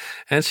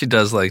 And she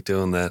does like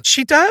doing that.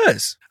 She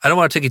does. I don't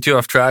want to take you too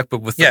off track,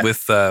 but with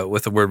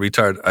the word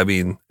retard, I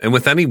mean, and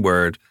with any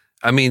word,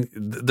 I mean,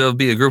 there'll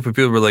be a group of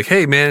people who are like,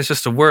 hey, man, it's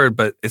just a word,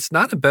 but it's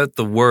not about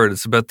the word.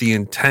 It's about the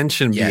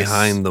intention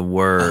behind the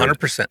word.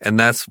 100%. And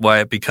that's why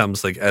it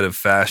becomes like out of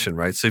fashion,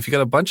 right? So if you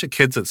got a bunch of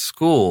kids at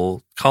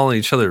school calling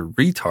each other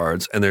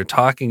retards and they're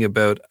talking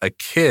about a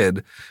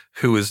kid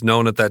who is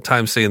known at that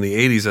time, say in the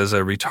 80s, as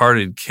a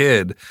retarded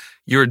kid,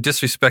 you're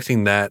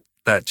disrespecting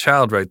that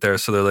child right there.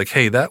 So they're like,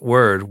 hey, that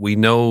word, we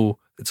know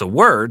it's a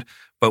word,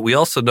 but we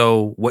also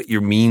know what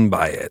you mean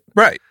by it.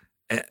 Right.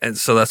 And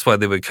so that's why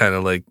they would kind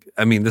of like,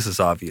 I mean, this is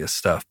obvious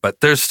stuff, but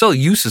there's still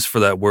uses for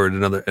that word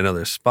in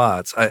other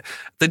spots.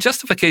 The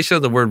justification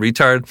of the word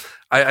retard,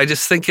 I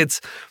just think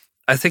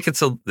I think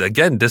it's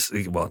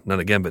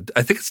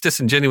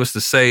disingenuous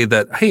to say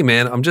that, hey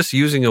man, I'm just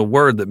using a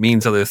word that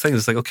means other things.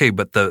 It's like, okay,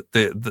 but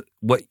the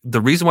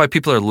reason why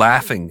people are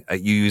laughing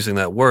at you using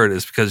that word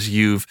is because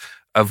you've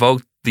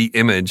evoked the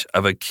image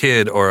of a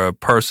kid or a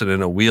person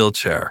in a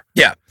wheelchair.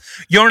 Yeah.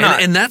 You're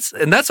not. And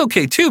that's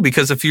okay too,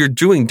 because if you're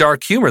doing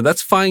dark humor,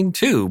 that's fine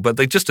too, but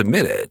they just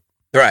admit it.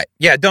 Right.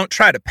 Yeah. Don't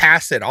try to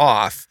pass it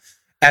off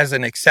as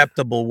an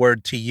acceptable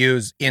word to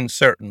use in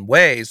certain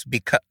ways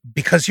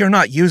because you're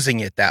not using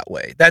it that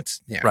way. That's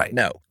right.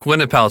 No.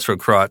 Gwyneth Paltrow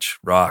crotch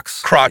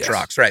rocks. Crotch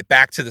rocks, right.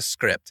 Back to the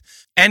script.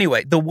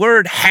 Anyway, the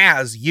word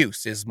has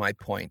use is my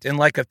point. And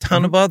like a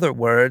ton of other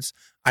words,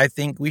 I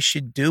think we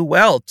should do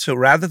well to,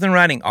 rather than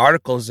writing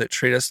articles that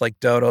treat us like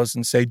dodos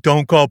and say,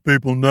 don't call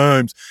people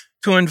names,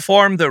 to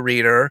inform the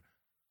reader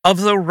of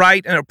the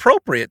right and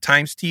appropriate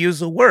times to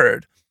use a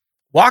word.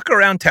 Walk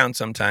around town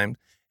sometime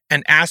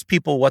and ask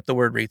people what the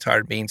word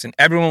retard means, and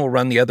everyone will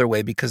run the other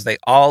way because they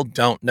all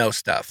don't know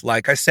stuff.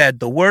 Like I said,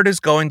 the word is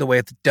going the way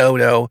of the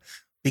dodo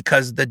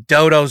because the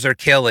dodos are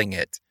killing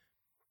it.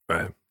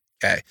 Right.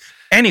 Okay.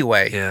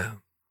 Anyway. Yeah.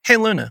 Hey,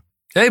 Luna.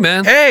 Hey,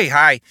 man. Hey,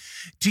 hi.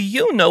 Do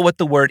you know what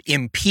the word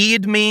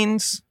impede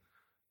means?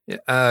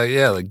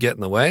 Yeah, like get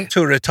in the way? To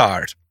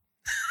retard.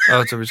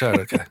 Oh, to retard.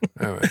 Okay.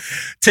 All right.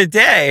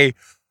 Today,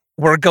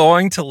 we're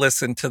going to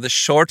listen to the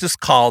shortest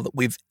call that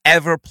we've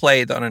ever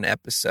played on an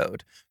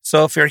episode.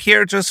 So if you're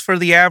here just for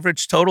the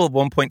average total of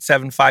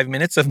 1.75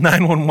 minutes of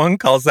 911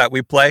 calls that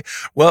we play,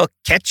 we'll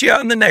catch you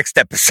on the next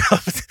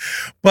episode.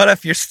 But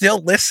if you're still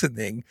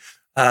listening,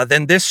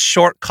 then this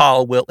short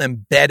call will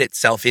embed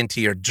itself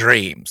into your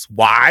dreams.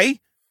 Why?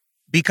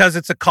 Because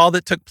it's a call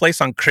that took place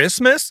on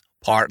Christmas?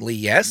 Partly,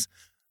 yes.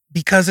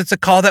 Because it's a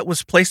call that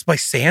was placed by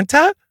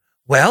Santa?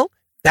 Well,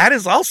 that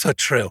is also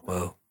true.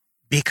 Whoa.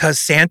 Because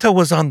Santa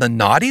was on the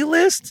naughty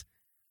list?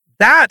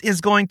 That is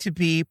going to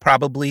be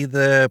probably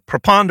the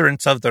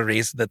preponderance of the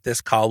reason that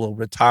this call will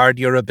retard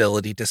your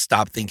ability to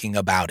stop thinking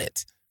about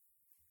it.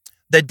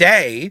 The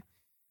day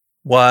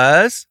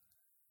was,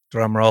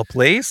 drumroll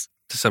please,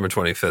 December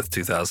 25th,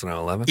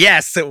 2011.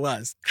 Yes, it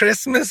was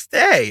Christmas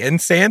Day.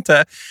 And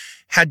Santa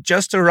had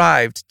just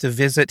arrived to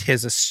visit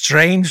his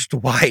estranged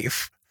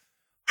wife,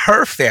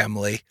 her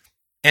family,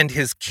 and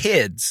his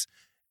kids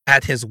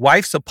at his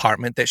wife's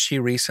apartment that she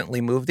recently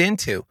moved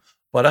into.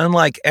 But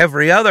unlike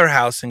every other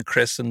house in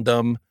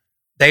Christendom,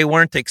 they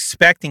weren't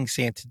expecting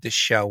Santa to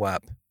show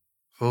up.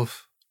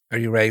 Oof. Are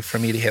you ready for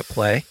me to hit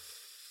play?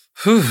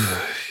 Whew.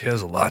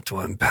 There's a lot to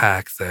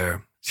unpack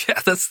there.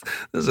 Yeah, this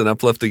is an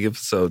uplifting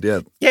episode.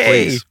 Yeah,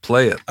 Yay. Please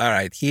play it. All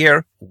right,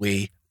 here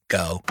we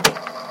go.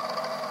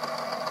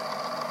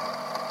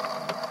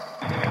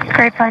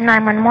 Grapevine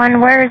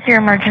 911, where is your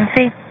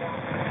emergency?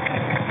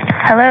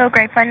 Hello,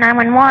 Grapevine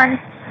 911.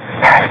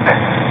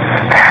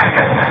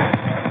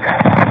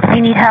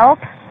 You need help?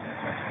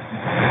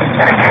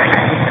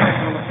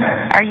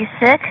 Are you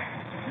sick?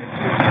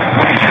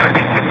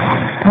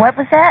 What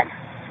was that?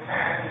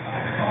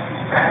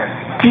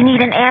 Do you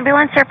need an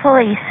ambulance or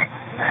police?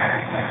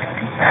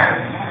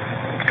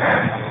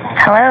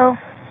 Hello?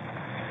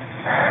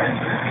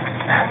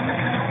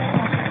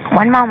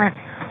 One moment.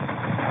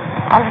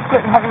 I'm just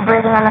getting heavy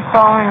breathing on the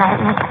phone and I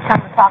need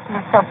time to talk to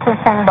you, so please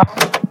send me.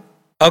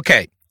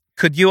 Okay,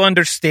 could you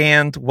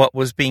understand what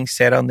was being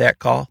said on that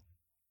call?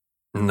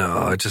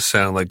 No, it just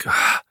sounded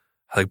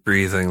like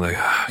breathing, like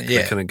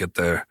Yeah. I couldn't get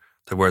the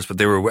words, but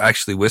they were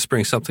actually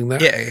whispering something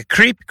there. Yeah,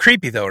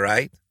 creepy though,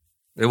 right?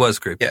 It was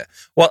creepy. Yeah.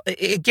 Well,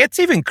 it gets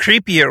even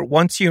creepier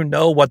once you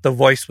know what the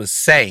voice was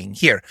saying.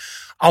 Here,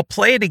 I'll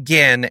play it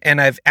again, and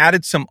I've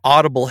added some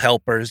audible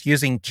helpers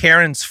using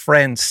Karen's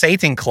friend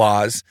Satan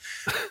Claus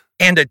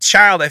and a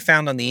child I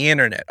found on the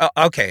internet.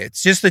 Okay,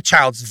 it's just the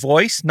child's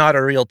voice, not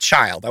a real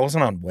child. I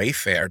wasn't on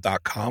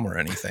Wayfair.com or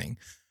anything.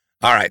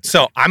 All right,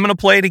 so I'm going to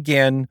play it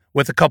again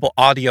with a couple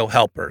audio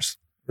helpers.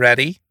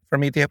 Ready for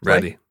me to hit play?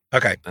 Ready.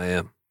 Okay. I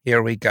am.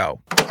 Here we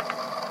go.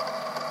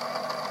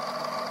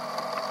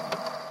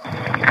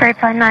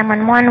 Grapevine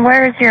 911,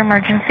 where is your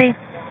emergency?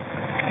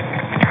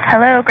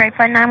 Hello,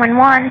 Grapevine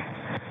 911.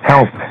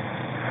 Help.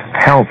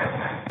 Help.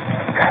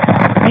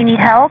 You need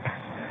help?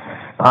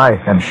 I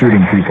am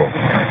shooting people.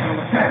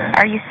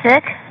 Are you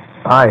sick?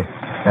 I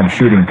am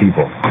shooting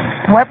people.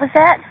 What was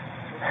that?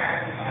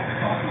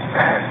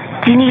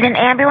 Do you need an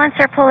ambulance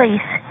or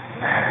police?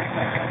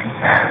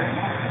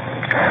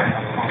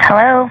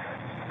 Hello?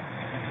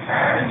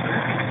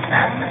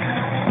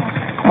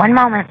 One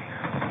moment.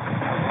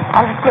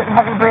 I'm just getting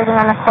heavy breathing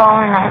on the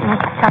phone and I need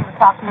time to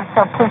talk to you,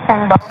 so please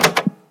send me.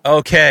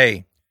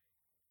 Okay.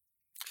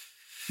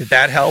 Did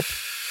that help?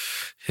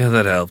 Yeah,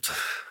 that helped.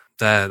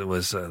 That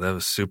was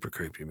super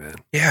creepy, man.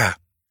 Yeah,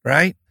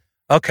 right?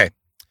 Okay.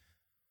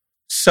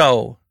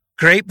 So,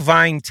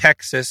 Grapevine,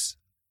 Texas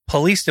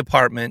Police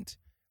Department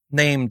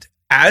named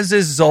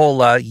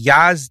Azizola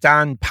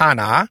Yazdan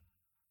Pana,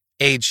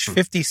 age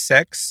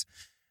 56,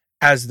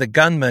 as the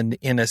gunman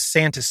in a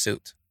Santa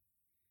suit.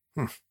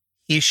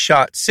 He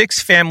shot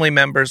 6 family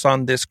members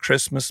on this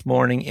Christmas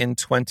morning in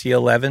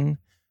 2011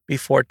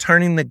 before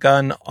turning the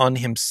gun on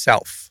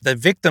himself. The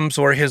victims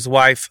were his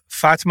wife,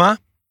 Fatma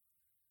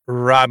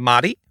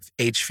Rahmati,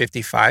 age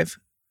 55,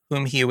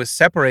 whom he was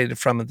separated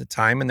from at the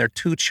time, and their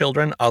 2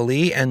 children,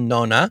 Ali and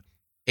Nona,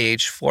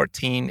 age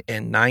 14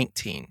 and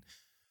 19.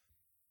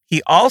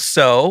 He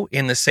also,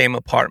 in the same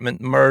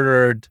apartment,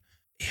 murdered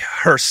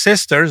her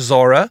sister,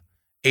 Zora,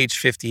 age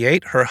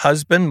 58, her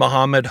husband,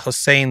 Mohammed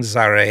Hossein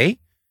Zareh,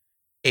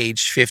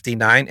 age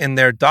 59, and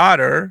their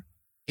daughter,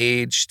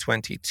 age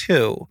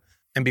 22.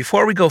 And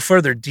before we go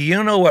further, do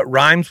you know what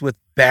rhymes with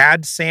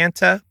bad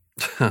Santa?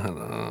 I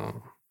don't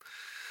know.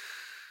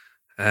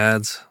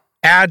 Ads.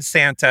 Ad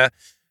Santa,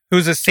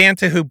 who's a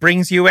Santa who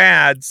brings you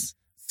ads.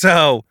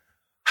 So,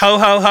 ho,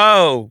 ho,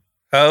 ho,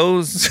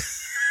 hoes.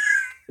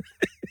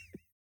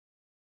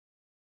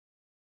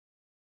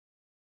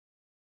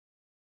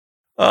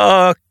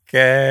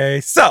 Okay,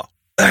 so,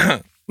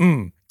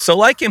 so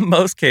like in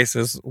most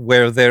cases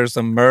where there's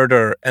a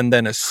murder and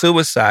then a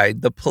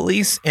suicide, the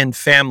police and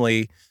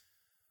family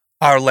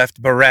are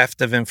left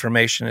bereft of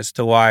information as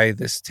to why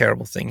this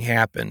terrible thing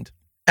happened.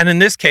 And in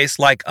this case,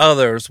 like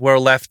others, we're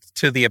left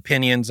to the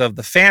opinions of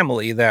the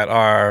family that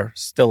are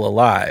still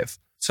alive.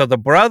 So the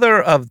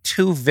brother of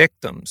two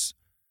victims,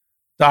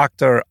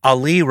 Dr.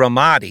 Ali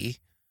Ramadi,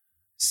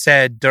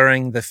 said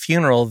during the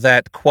funeral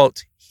that,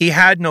 quote, he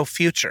had no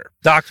future.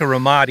 Dr.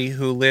 Ramadi,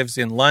 who lives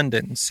in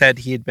London, said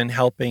he had been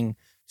helping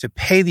to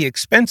pay the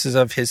expenses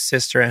of his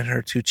sister and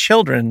her two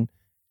children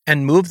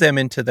and move them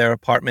into their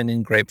apartment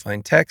in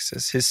Grapevine,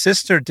 Texas. His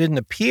sister didn't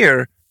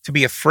appear to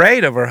be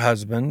afraid of her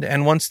husband,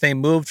 and once they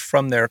moved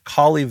from their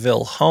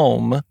Colleyville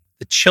home,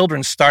 the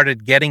children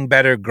started getting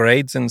better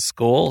grades in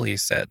school, he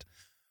said.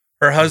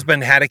 Her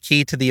husband had a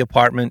key to the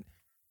apartment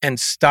and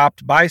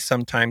stopped by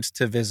sometimes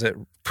to visit.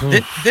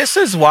 This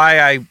is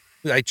why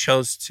I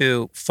chose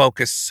to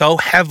focus so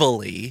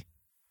heavily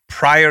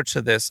prior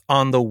to this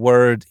on the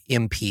word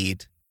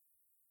impede.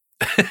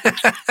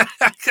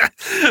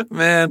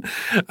 Man,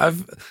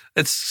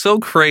 it's so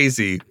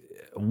crazy.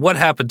 What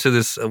happened to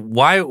this?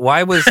 Why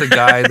was the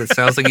guy that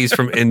sounds like he's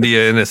from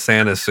India in a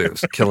Santa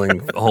suit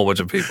killing a whole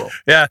bunch of people?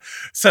 Yeah.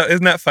 So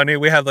isn't that funny?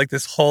 We have like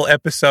this whole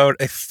episode,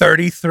 a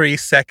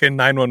 33-second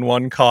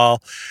 911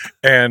 call,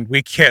 and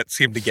we can't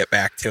seem to get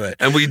back to it.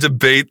 And we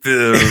debate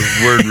the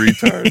word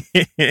retard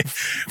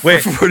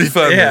for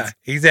 45 minutes. Yeah,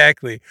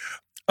 exactly.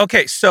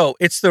 Okay, so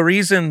it's the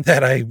reason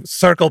that I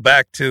circle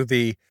back to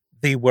the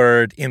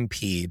word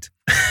impede.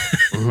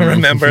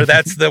 Remember,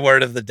 that's the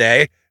word of the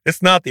day.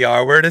 It's not the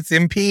R word, it's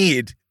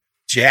impede,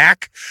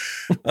 Jack.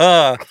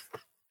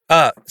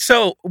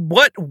 So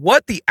what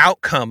the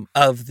outcome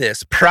of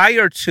this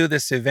prior to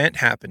this event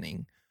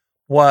happening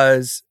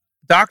was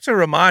Dr.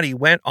 Ramadi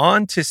went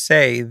on to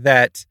say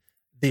that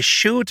the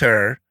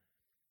shooter,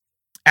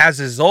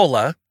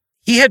 Azizola,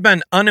 he had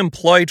been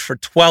unemployed for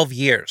 12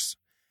 years.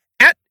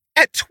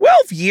 At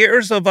 12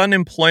 years of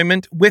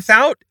unemployment,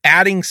 without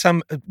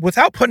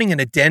putting an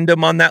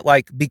addendum on that,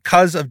 like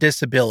because of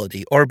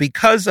disability or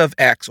because of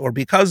X or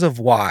because of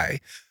Y,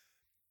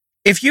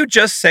 if you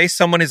just say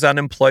someone is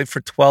unemployed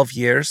for 12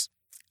 years,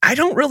 I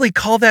don't really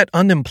call that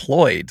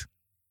unemployed.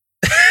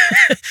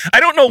 I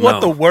don't know what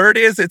the word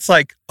is. It's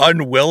like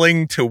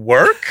unwilling to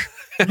work,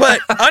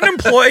 but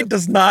unemployed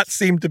does not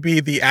seem to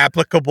be the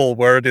applicable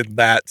word in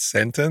that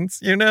sentence,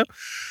 you know?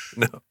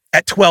 No.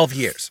 At 12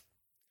 years.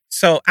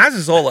 So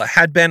Azizola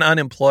had been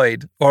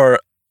unemployed or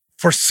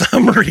for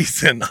some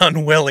reason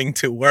unwilling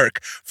to work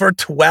for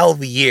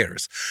 12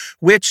 years,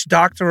 which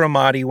Dr.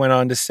 Ramadi went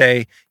on to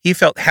say he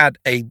felt had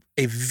a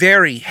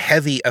very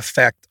heavy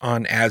effect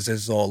on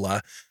Azizola.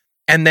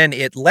 And then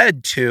it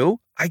led to,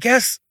 I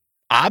guess,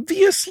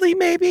 obviously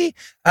maybe,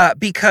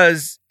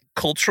 because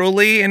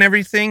culturally and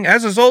everything,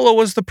 Azizola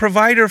was the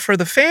provider for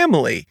the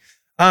family.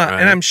 Right.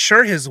 And I'm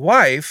sure his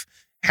wife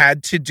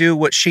had to do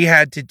what she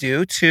had to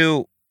do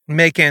to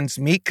make ends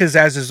meet because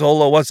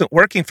Azizola wasn't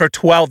working for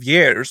 12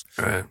 years.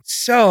 Right.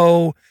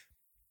 So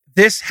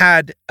this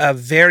had a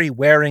very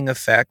wearing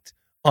effect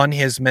on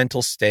his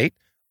mental state,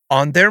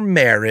 on their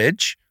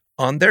marriage,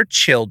 on their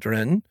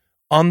children,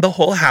 on the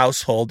whole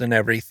household and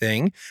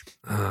everything.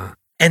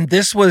 And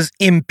this was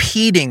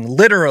impeding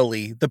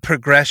literally the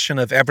progression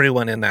of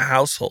everyone in the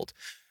household.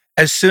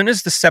 As soon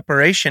as the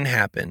separation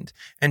happened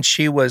and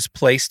she was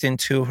placed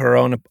into her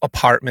own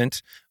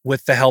apartment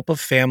with the help of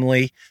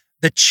family,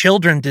 the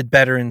children did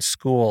better in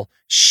school.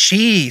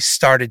 She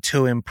started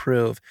to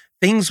improve.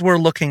 Things were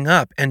looking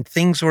up and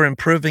things were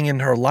improving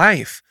in her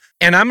life.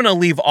 And I'm going to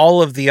leave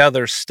all of the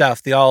other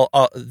stuff, the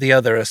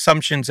other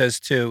assumptions as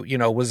to,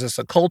 was this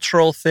a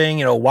cultural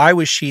thing? Why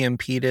was she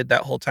impeded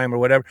that whole time or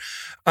whatever?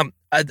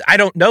 I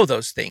don't know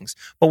those things.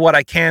 But what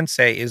I can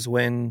say is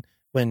when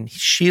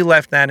she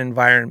left that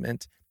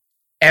environment,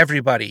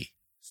 everybody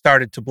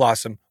started to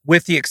blossom,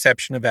 with the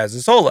exception of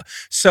Azizola.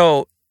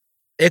 So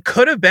it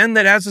could have been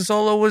that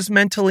Azizola was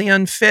mentally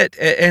unfit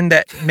and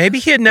that maybe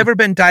he had never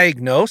been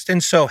diagnosed.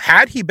 And so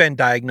had he been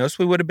diagnosed,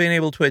 we would have been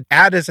able to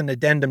add as an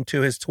addendum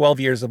to his 12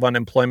 years of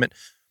unemployment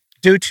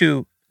due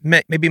to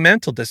maybe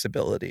mental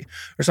disability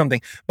or something.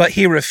 But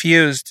he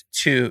refused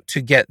to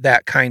get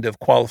that kind of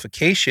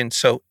qualification.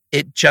 So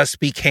it just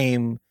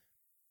became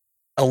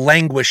a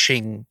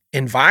languishing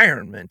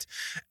environment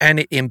and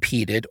it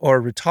impeded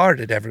or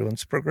retarded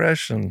everyone's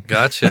progression.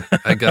 Gotcha.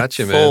 I got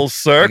you, man. Full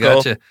circle. I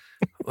got you.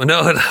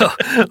 No.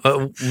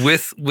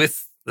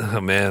 With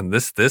oh man,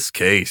 this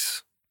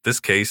case, this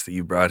case that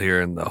you brought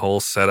here and the whole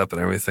setup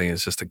and everything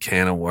is just a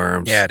can of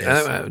worms. Yeah, it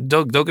is. And,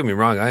 don't get me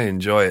wrong, I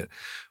enjoy it.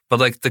 But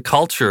like the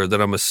culture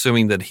that I'm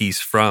assuming that he's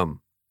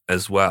from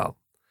as well.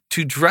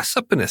 To dress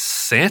up in a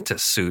Santa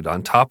suit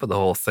on top of the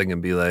whole thing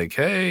and be like,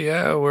 hey,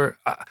 yeah,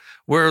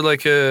 we're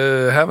like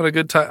having a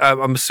good time.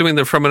 I'm assuming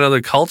they're from another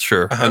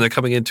culture and they're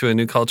coming into a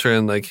new culture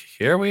and like,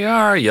 here we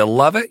are. You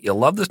love it. You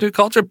love this new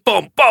culture.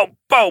 Boom, boom,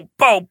 boom,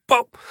 boom,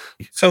 boom.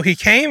 So he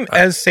came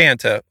as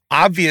Santa,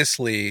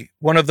 obviously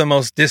one of the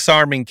most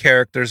disarming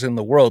characters in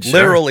the world. Sure.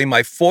 Literally,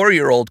 my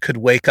 4-year-old could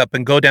wake up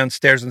and go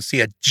downstairs and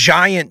see a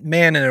giant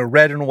man in a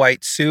red and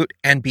white suit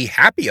and be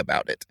happy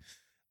about it.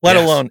 Let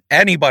alone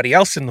anybody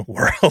else in the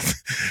world.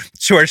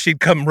 Sure, she'd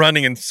come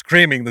running and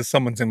screaming that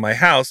someone's in my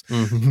house.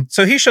 Mm-hmm.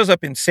 So he shows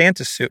up in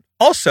Santa's suit.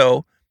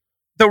 Also,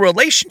 the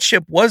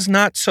relationship was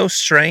not so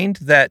strained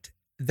that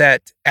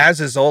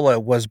as Isola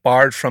was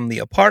barred from the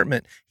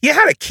apartment, he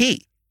had a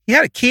key. He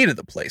had a key to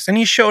the place, and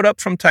he showed up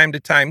from time to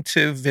time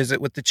to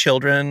visit with the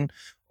children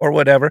or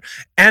whatever.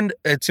 And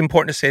it's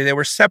important to say they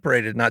were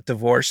separated, not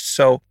divorced.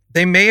 So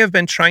they may have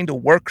been trying to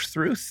work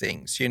through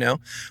things, you know.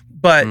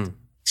 But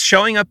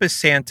showing up as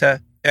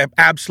Santa,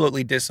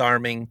 absolutely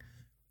disarming,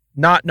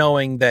 not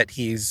knowing that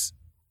he's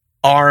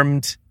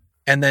armed,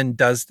 and then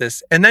does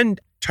this, and then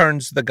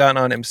turns the gun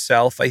on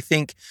himself, I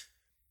think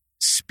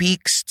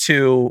speaks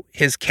to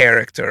his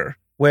character,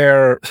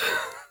 where,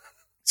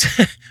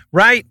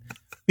 right?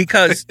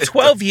 Because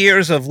 12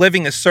 years of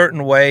living a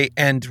certain way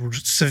and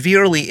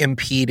severely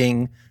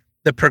impeding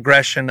the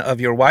progression of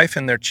your wife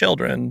and their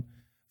children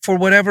for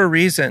whatever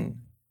reason,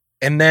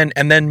 and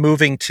then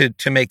moving to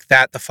make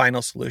that the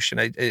final solution.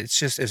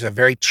 It's a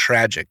very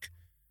tragic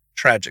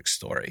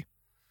story.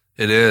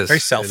 It is.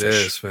 Very selfish. It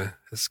is, man.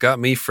 It's got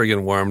me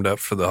friggin' warmed up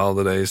for the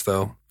holidays,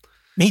 though.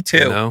 Me too.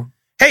 You know?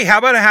 Hey, how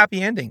about a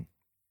happy ending?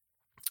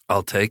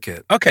 I'll take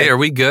it. Okay. Hey, are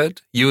we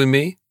good? You and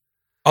me?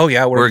 Oh,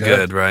 yeah, we're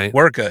good, right?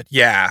 We're good.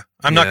 Yeah.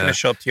 I'm not Yeah. going to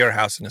show up to your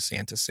house in a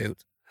Santa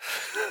suit.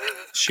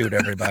 Shoot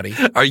everybody.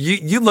 Are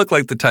you look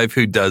like the type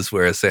who does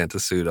wear a Santa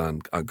suit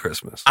on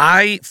Christmas.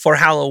 For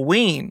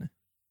Halloween,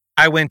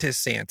 I went as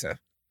Santa.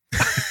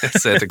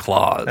 Santa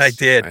Claus. I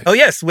did. Right? Oh,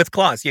 yes, with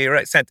Claus. Yeah, you're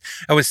right.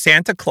 I was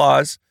Santa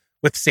Claus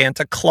with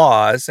Santa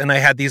Claus, and I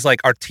had these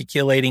like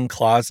articulating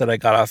claws that I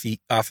got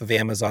off of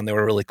Amazon. They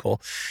were really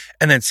cool.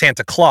 And then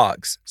Santa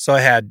Clogs. So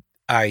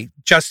I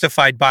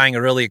justified buying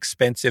a really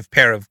expensive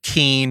pair of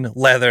Keen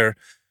leather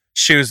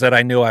shoes that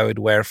I knew I would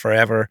wear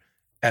forever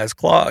as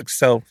clogs.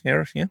 So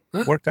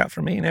worked out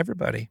for me and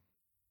everybody.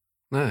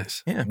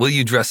 Nice. Yeah. Will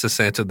you dress as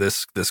Santa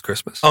this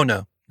Christmas? Oh,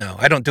 no,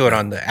 I don't do it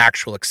on the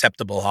actual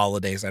acceptable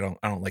holidays. I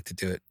don't like to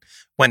do it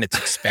when it's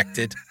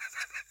expected.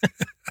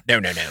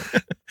 No.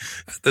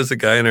 There's a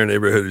guy in our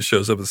neighborhood who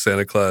shows up as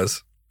Santa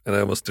Claus, and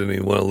I almost didn't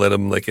even want to let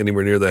him like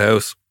anywhere near the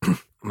house. I'm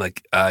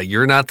like,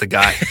 you're not the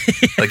guy.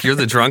 Like, you're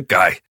the drunk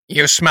guy.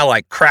 You smell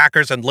like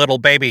crackers and little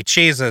baby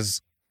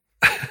cheeses.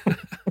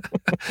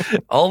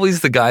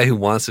 Always the guy who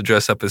wants to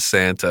dress up as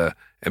Santa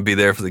and be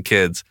there for the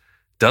kids.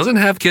 Doesn't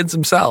have kids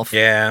himself.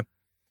 Yeah.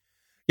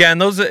 Yeah,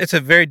 and it's a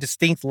very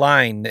distinct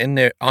line. And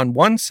there, on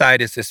one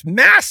side is this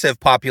massive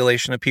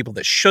population of people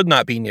that should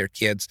not be near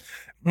kids.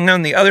 And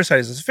on the other side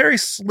is this very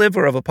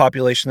sliver of a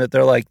population that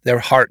they're like, their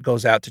heart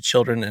goes out to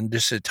children and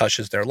just it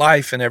touches their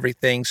life and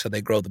everything. So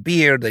they grow the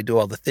beard, they do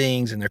all the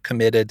things, and they're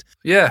committed.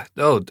 Yeah.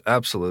 Oh,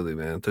 absolutely,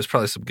 man. There's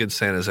probably some good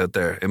Santas out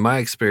there. In my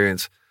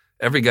experience,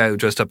 every guy who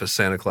dressed up as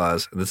Santa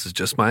Claus, and this is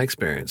just my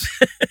experience,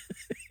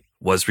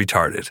 was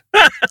retarded.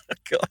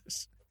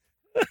 Gosh.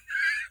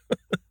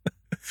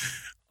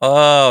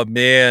 Oh,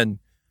 man.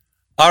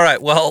 All right.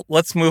 Well,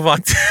 let's move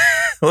on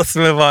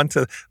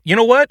to, you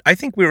know what? I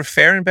think we were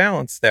fair and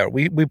balanced there.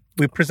 We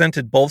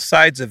presented both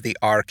sides of the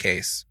R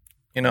case,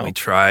 you know. We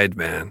tried,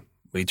 man.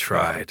 We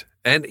tried.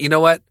 And you know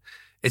what?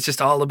 It's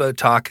just all about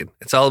talking.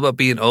 It's all about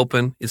being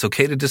open. It's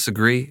okay to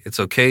disagree. It's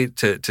okay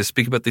to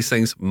speak about these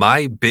things.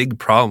 My big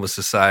problem with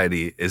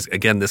society is,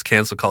 again, this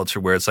cancel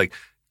culture where it's like,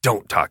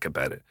 don't talk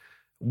about it.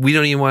 We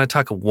don't even want to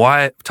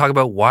talk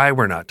about why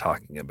we're not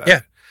talking about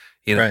it.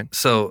 You know, right.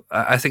 So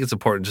I think it's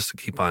important just to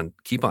keep on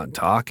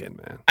talking,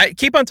 man.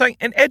 Keep on talking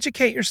and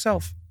educate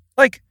yourself.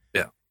 Like,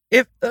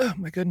 oh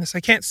my goodness, I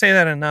can't say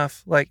that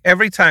enough. Like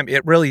every time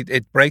it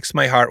breaks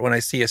my heart when I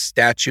see a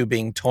statue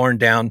being torn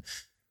down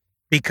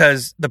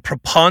because the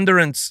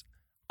preponderance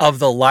of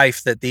the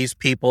life that these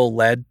people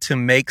led to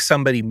make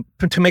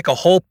a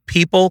whole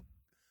people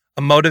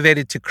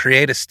motivated to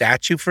create a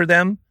statue for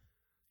them.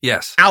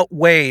 Yes.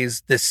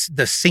 Outweighs the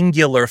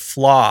singular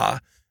flaw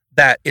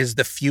that is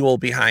the fuel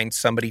behind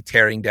somebody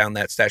tearing down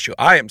that statue.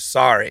 I am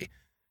sorry.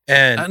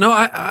 And no,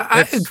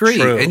 I agree.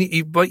 True.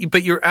 And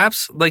but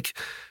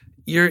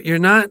you're you're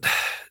not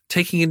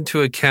taking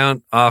into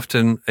account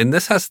often, and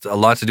this has a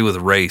lot to do with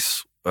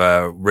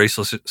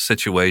racial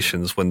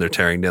situations when they're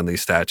tearing down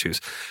these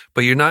statues,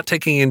 but you're not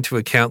taking into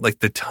account like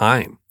the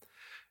time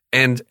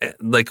and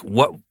like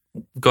what.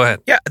 Go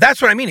ahead. Yeah,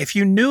 that's what I mean. If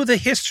you knew the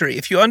history,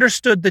 if you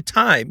understood the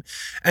time,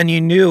 and you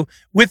knew,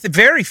 with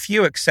very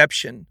few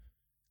exception,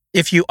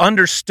 if you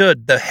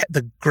understood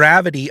the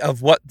gravity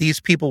of what these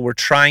people were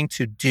trying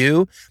to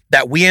do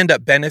that we end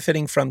up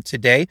benefiting from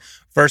today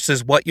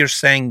versus what you're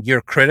saying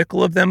you're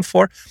critical of them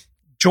for.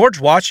 George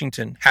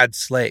Washington had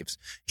slaves.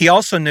 He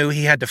also knew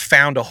he had to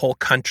found a whole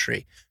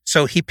country.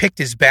 So he picked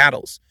his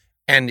battles.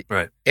 And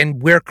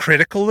we're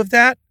critical of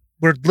that.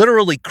 We're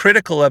literally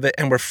critical of it,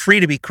 and we're free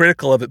to be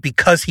critical of it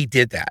because he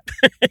did that.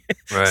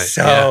 Right.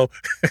 So,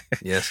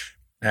 yes.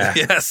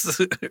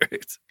 Yes.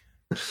 Right.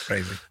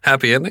 Crazy.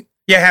 Happy ending?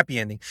 Yeah, happy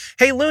ending.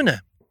 Hey,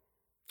 Luna.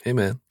 Hey,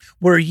 man.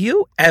 Were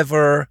you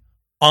ever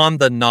on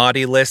the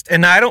naughty list?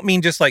 And I don't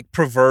mean just like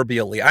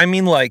proverbially. I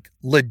mean like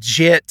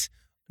legit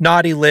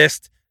naughty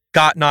list,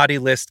 got naughty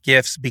list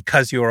gifts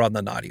because you were on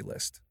the naughty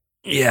list.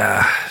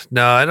 Yeah.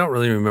 No, I don't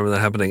really remember that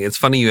happening. It's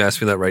funny you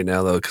asked me that right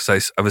now, though,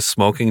 because I was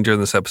smoking during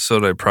this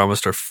episode. I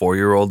promised our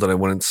 4-year-old that I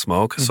wouldn't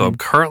smoke. So I'm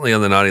currently on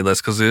the naughty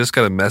list because I just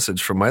got a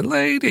message from my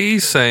lady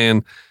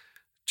saying,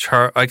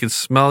 I can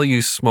smell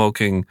you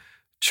smoking.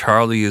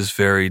 Charlie is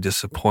very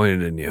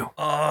disappointed in you.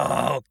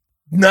 Oh,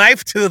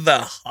 knife to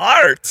the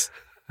heart.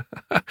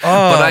 But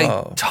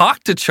I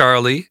talked to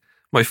Charlie,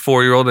 my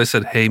 4-year-old. I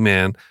said, hey,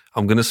 man,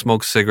 I'm going to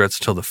smoke cigarettes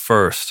till the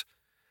 1st.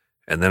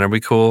 And then are we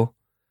cool?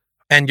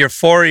 And your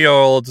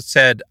 4-year-old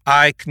said,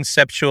 I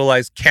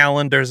conceptualize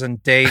calendars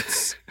and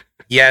dates.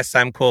 Yes,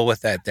 I'm cool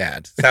with that,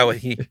 Dad. Is that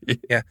what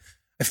yeah.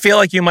 I feel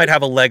like you might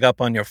have a leg up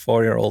on your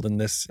 4-year-old in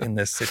this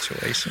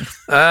situation.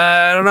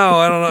 I don't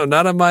know.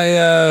 Not on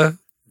my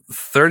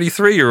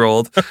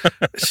 33-year-old.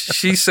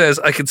 She says,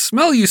 I can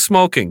smell you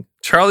smoking.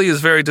 Charlie is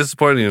very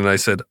disappointed. And I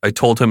said, I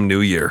told him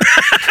New Year.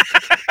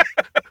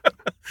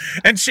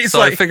 And she's so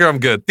like, I figure I'm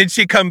good. Did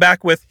she come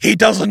back with, he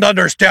doesn't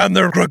understand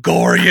the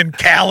Gregorian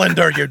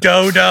calendar, you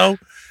dodo?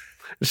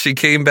 She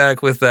came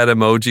back with that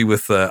emoji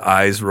with the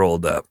eyes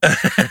rolled up.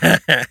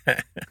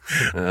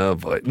 Oh,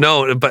 boy.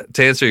 No, but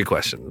to answer your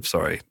question, I'm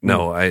sorry.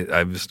 No,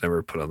 I was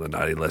never put on the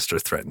naughty list or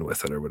threatened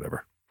with it or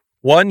whatever.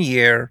 1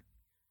 year,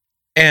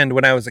 and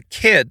when I was a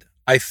kid,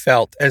 I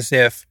felt as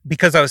if,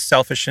 because I was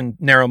selfish and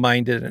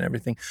narrow-minded and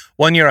everything,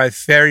 1 year I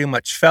very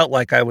much felt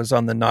like I was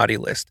on the naughty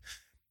list.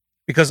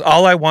 Because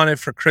all I wanted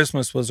for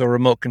Christmas was a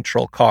remote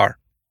control car.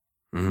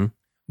 Mm-hmm.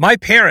 My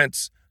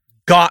parents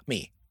got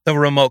me the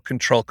remote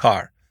control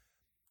car.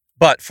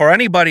 But for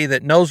anybody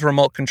that knows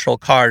remote control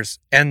cars,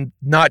 and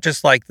not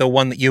just like the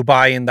one that you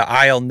buy in the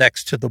aisle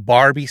next to the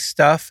Barbie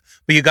stuff,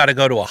 but you got to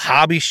go to a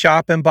hobby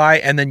shop and buy,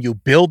 and then you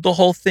build the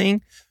whole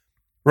thing.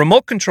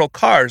 Remote control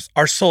cars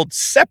are sold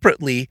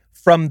separately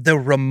from the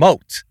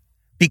remote,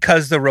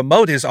 because the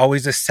remote is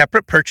always a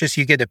separate purchase.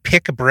 You get to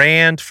pick a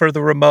brand for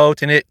the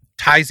remote, and it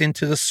ties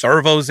into the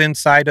servos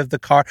inside of the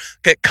car.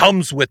 It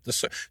comes with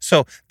the...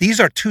 So these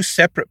are two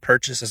separate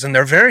purchases, and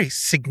they're very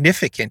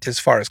significant as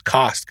far as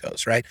cost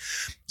goes, right?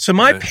 So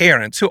my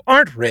parents, who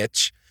aren't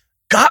rich,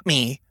 got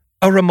me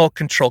a remote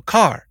control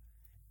car.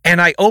 And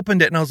I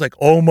opened it, and I was like,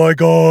 oh my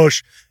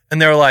gosh. And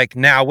they're like,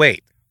 now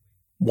wait.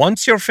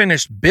 Once you're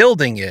finished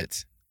building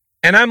it,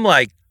 and I'm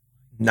like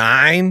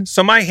 9,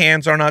 so my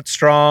hands are not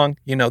strong.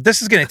 You know,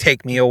 this is going to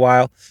take me a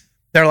while.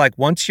 They're like,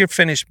 once you're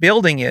finished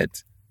building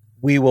it,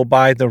 we will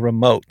buy the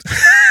remote.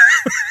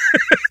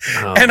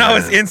 And I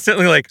was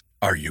instantly like,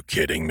 are you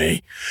kidding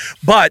me?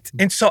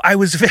 And so I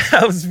was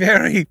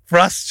very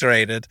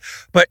frustrated.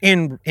 But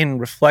in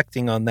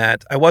reflecting on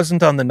that, I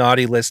wasn't on the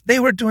naughty list. They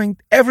were doing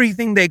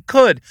everything they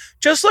could.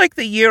 Just like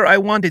the year I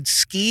wanted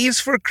skis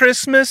for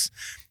Christmas,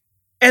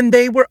 and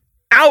they were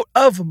out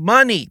of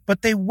money,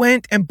 but they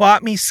went and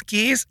bought me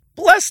skis.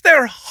 Bless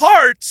their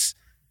hearts.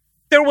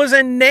 There was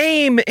a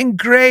name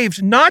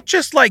engraved, not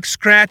just like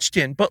scratched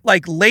in, but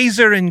like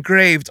laser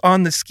engraved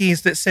on the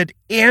skis that said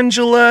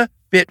Angela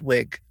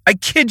Bitwig. I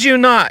kid you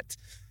not.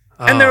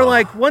 And they're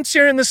like, once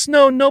you're in the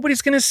snow,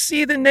 nobody's going to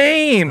see the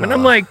name. And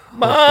I'm like,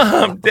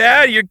 Mom,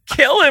 Dad, you're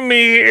killing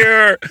me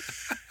here.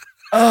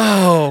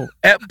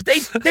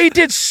 They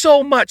did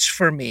so much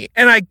for me.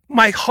 And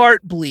my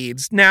heart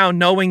bleeds now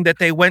knowing that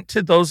they went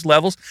to those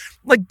levels.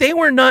 Like, they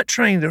were not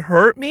trying to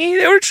hurt me.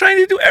 They were trying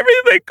to do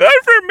everything they could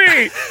for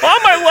me. Mom,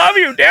 I love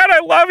you. Dad, I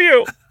love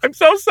you. I'm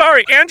so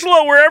sorry.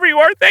 Angela, wherever you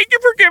are, thank you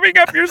for giving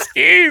up your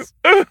skis.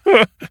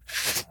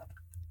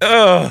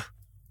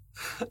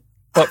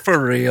 But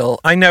for real,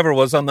 I never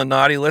was on the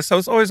naughty list. I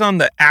was always on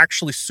the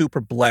actually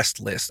super blessed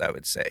list, I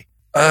would say.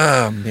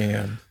 Oh,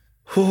 man.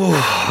 Whew,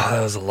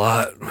 that was a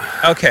lot.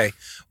 Okay.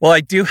 Well,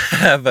 I do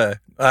have a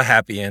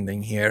happy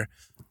ending here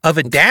of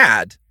a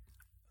dad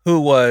who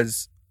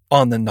was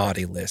on the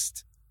naughty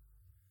list.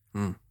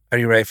 Are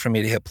you ready for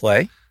me to hit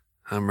play?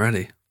 I'm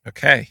ready.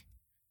 Okay.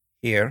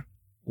 Here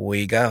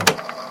we go.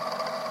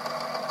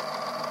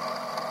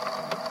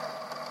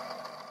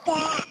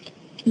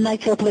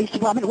 Nitro Police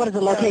Department, what is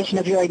the location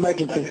of your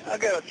emergency? I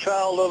got a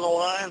child on the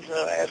line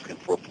asking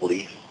for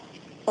police.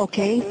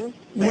 Okay.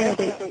 Where are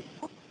they?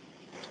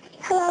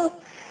 Hello.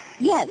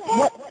 Yes.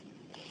 What?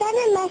 Send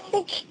a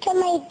message to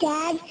my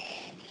dad.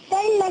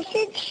 Send a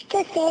message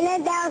to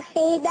Santa that'll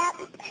say that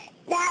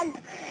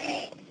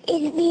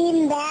is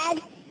being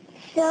bad.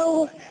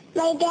 So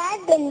my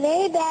dad been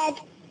very bad.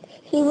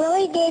 He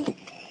really did.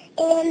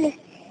 And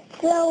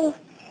so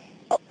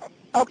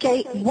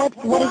Okay, what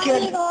is Write your...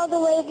 it all the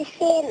way to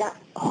Santa.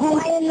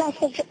 Write a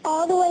message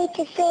all the way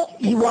to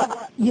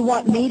Santa. You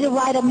want me to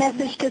write a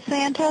message to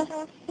Santa?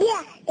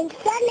 Yeah, and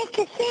send it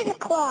to Santa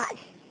Claus.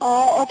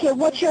 Oh, okay,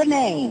 what's your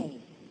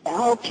name?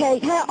 Okay,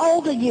 how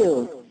old are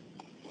you?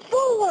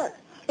 4.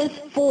 It's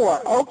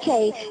 4,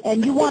 okay,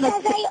 and you want to...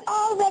 Because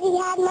I already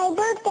had my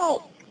birthday.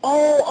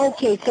 Oh,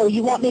 okay, so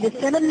you want me to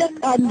send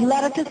a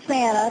letter to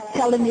Santa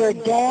telling your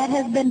dad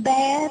has been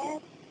bad?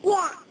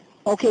 Yeah.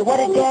 Okay, what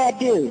did Dad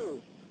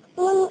do?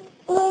 When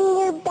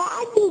you're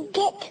bad, you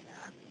get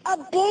a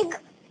big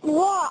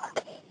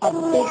rock, and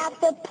you have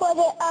to put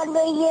it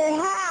under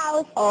your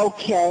house.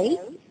 Okay.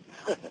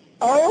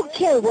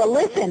 Okay, well,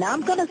 listen,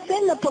 I'm going to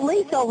send the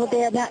police over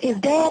there. Now, is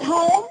Dad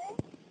home?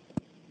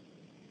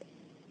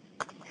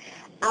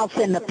 I'll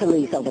send the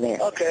police over there.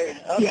 Okay,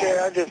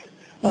 Yeah. I just...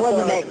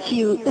 Wasn't that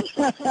cute? Yeah,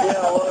 it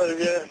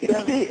was,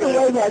 yeah. Wait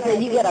a minute, I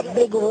said you get a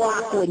big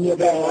rock when you're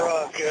there.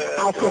 Rock,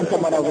 I'll send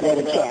someone over there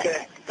to check.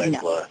 Okay,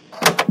 thanks a lot.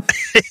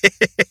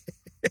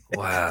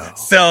 Wow.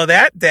 So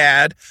that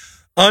dad,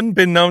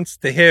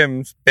 unbeknownst to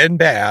him, been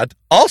bad,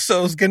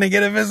 also is going to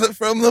get a visit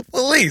from the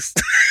police.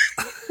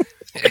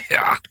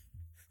 Yeah.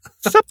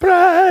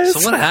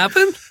 Surprise! So what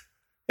happened?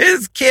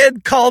 His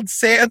kid called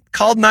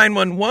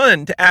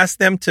 911 to ask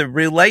them to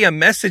relay a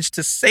message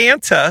to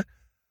Santa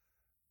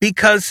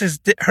because his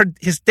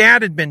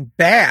dad had been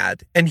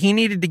bad, and he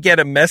needed to get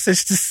a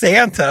message to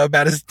Santa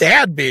about his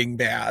dad being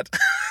bad.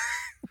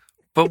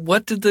 But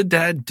what did the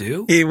dad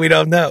do? We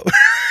don't know.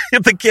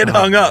 The kid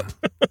hung up.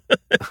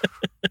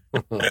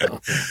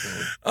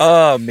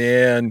 Oh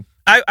man.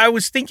 I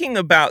was thinking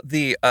about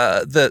the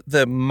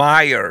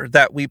mire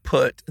that we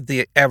put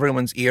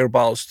everyone's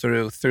earballs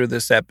through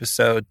this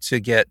episode to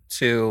get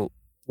to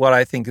what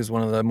I think is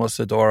one of the most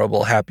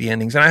adorable happy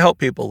endings. And I hope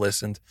people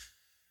listened.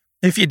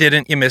 If you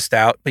didn't, you missed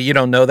out, but you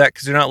don't know that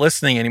because you're not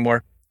listening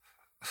anymore.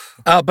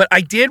 But I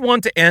did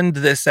want to end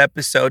this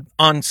episode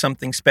on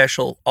something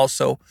special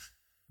also,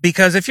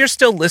 because if you're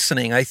still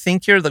listening, I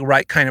think you're the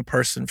right kind of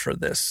person for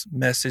this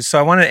message. So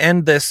I want to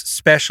end this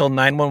special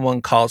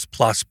 911 calls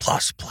plus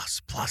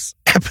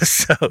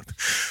episode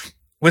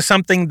with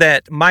something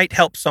that might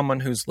help someone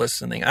who's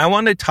listening. I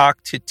want to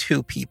talk to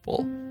 2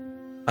 people,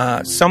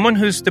 someone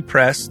who's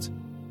depressed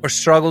or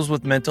struggles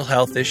with mental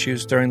health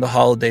issues during the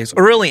holidays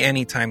or really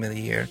any time of the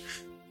year,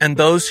 and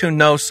those who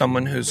know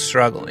someone who's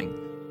struggling.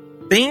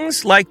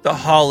 Things like the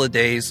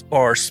holidays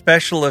or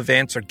special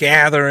events or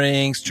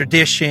gatherings,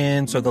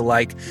 traditions, or the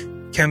like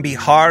can be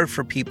hard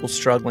for people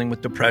struggling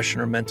with depression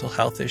or mental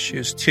health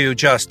issues to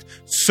just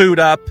suit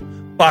up,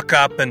 buck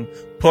up, and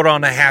put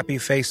on a happy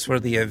face for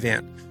the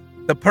event.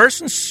 The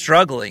person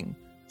struggling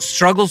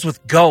struggles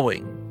with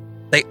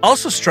going. They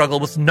also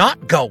struggle with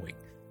not going.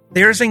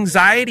 There's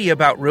anxiety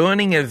about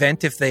ruining an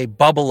event if they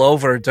bubble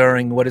over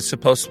during what is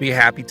supposed to be a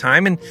happy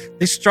time, and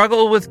they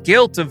struggle with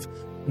guilt of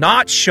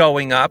not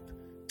showing up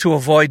to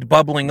avoid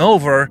bubbling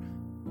over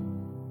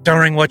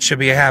during what should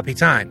be a happy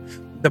time.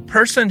 The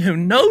person who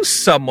knows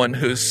someone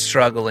who's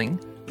struggling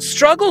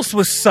struggles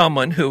with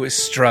someone who is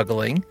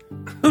struggling,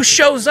 who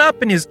shows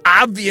up and is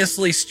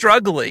obviously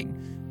struggling.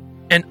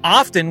 And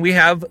often we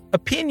have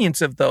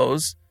opinions of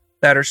those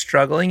that are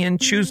struggling and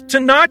choose to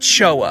not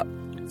show up.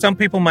 Some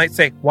people might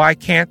say, why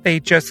can't they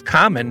just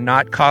come and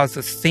not cause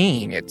a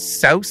scene? It's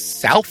so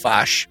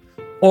selfish.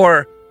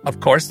 Or,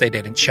 of course, they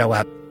didn't show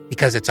up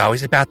because it's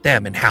always about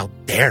them and how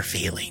they're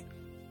feeling.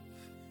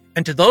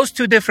 And to those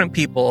 2 different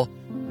people,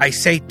 I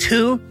say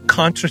 2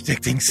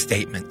 contradicting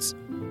statements.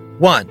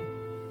 1,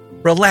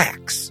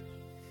 relax.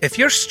 If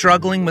you're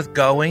struggling with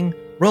going,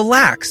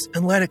 relax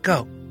and let it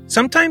go.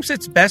 Sometimes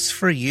it's best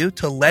for you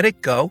to let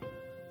it go,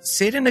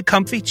 sit in a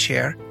comfy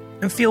chair,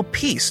 and feel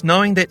peace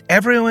knowing that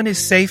everyone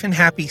is safe and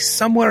happy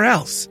somewhere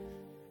else,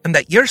 and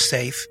that you're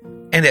safe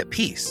and at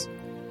peace.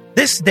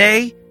 This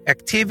day,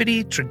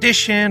 activity,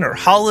 tradition, or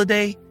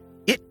holiday,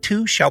 it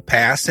too shall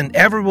pass and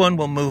everyone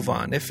will move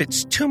on. If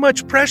it's too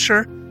much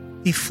pressure,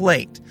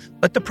 deflate.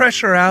 Let the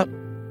pressure out,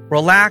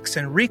 relax,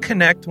 and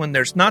reconnect when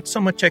there's not so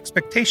much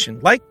expectation,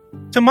 like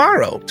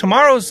tomorrow.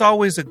 Tomorrow is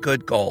always a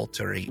good goal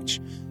to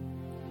reach.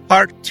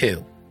 Part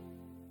 2.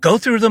 Go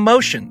through the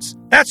motions.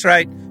 That's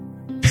right.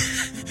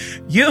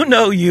 You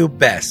know you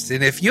best.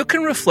 And if you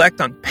can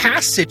reflect on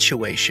past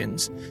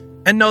situations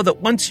and know that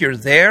once you're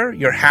there,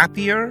 you're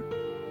happier,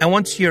 and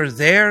once you're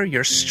there,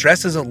 your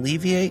stresses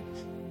alleviate,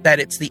 that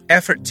it's the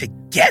effort to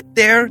get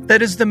there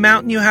that is the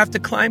mountain you have to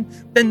climb,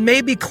 then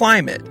maybe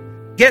climb it.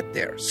 Get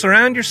there.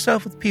 Surround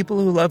yourself with people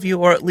who love you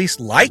or at least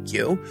like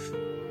you.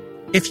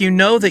 If you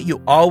know that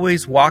you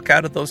always walk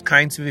out of those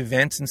kinds of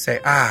events and say,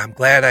 I'm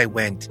glad I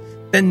went,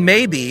 then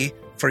maybe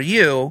for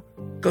you,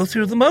 go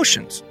through the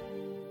motions.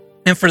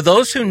 And for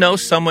those who know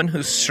someone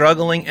who's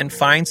struggling and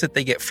finds that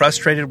they get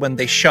frustrated when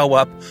they show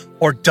up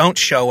or don't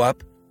show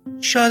up,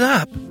 shut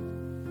up.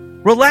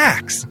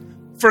 Relax.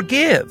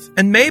 Forgive.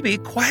 And maybe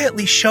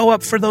quietly show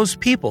up for those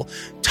people.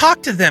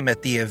 Talk to them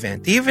at the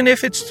event, even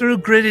if it's through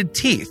gritted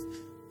teeth,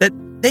 that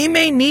they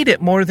may need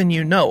it more than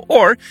you know.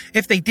 Or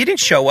if they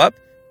didn't show up,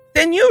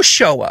 then you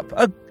show up.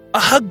 A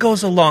hug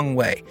goes a long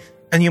way.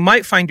 And you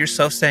might find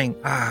yourself saying,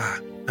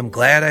 I'm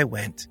glad I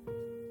went.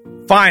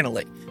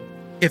 Finally,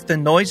 if the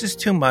noise is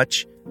too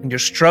much and you're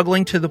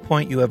struggling to the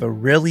point you have a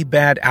really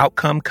bad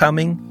outcome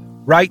coming,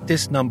 write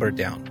this number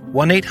down.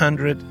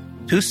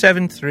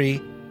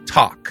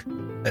 1-800-273-TALK.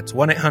 That's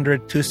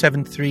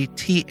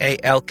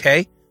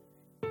 1-800-273-TALK.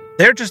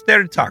 They're just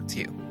there to talk to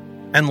you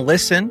and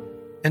listen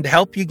and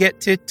help you get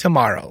to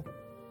tomorrow.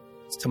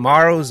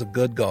 Tomorrow is a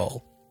good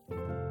goal.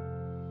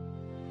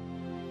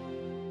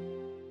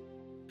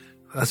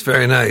 That's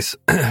very nice.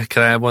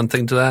 Can I add one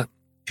thing to that?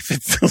 If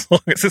it's as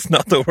long as it's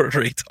not the word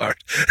retard.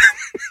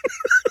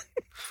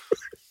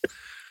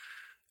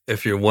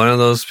 If you're one of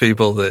those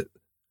people that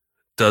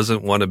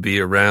doesn't want to be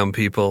around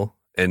people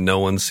and no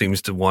one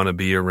seems to want to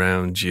be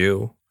around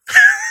you,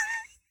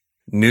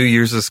 New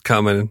Year's is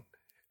coming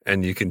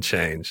and you can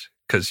change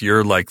because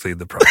you're likely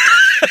the problem.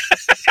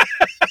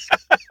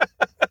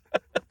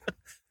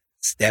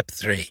 Step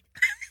 3.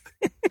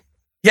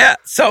 Yeah,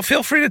 so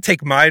feel free to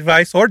take my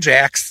advice or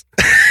Jack's.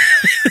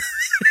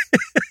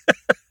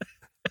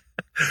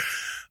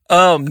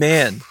 Oh,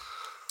 man.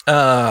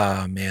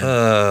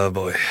 Oh,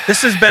 boy.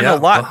 This has been a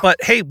lot, but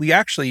hey, we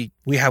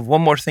have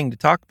one more thing to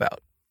talk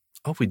about.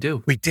 Oh, we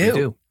do. We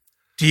do.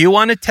 Do you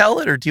want to tell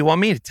it or do you want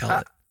me to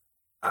tell it?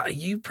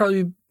 You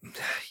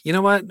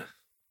know what?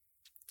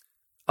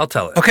 I'll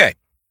tell it. Okay.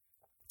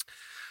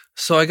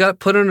 So I got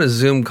put on a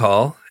Zoom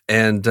call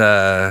and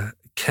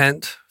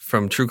Kent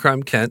from True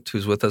Crime Kent,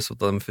 who's with us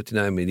with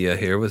 1159 Media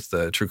here with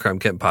the True Crime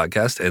Kent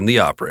podcast, and the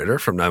operator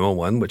from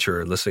 911, which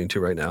you're listening to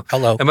right now.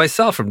 Hello. And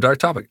myself from Dark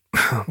Topic.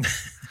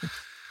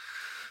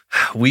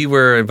 We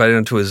were invited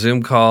onto a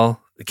Zoom call.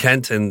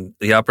 Kent and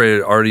the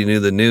operator already knew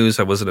the news.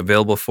 I wasn't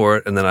available for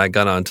it. And then I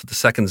got on to the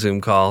second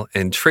Zoom call.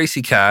 And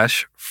Tracy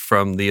Cash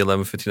from the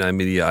 1159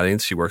 Media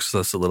audience, she works with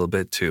us a little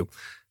bit too,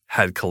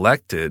 had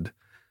collected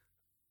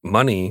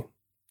money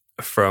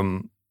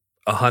from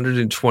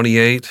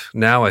 128,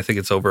 now I think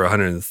it's over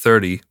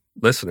 130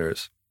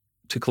 listeners,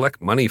 to collect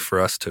money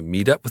for us to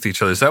meet up with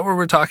each other. Is that what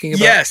we're talking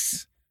about?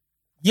 Yes.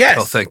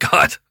 Oh, thank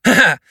God.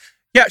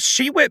 Yeah,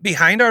 she went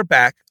behind our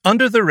back,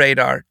 under the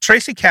radar.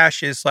 Tracy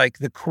Cash is like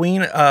the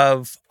queen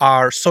of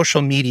our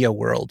social media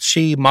world.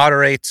 She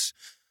moderates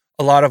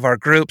a lot of our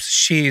groups.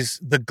 She's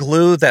the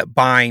glue that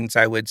binds,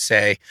 I would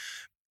say.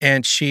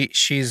 And she's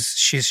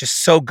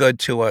just so good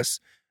to us.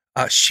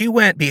 She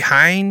went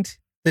behind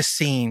the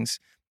scenes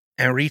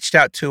and reached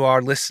out to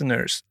our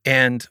listeners,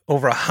 and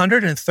over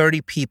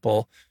 130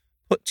 people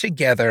put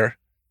together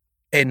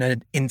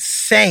an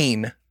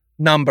insane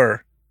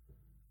number.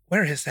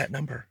 Where is that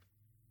number?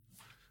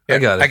 I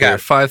got it.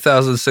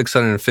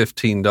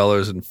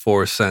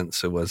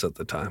 $5,615.04 it was at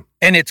the time.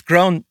 And it's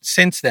grown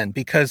since then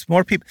because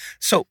more people.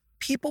 So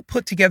people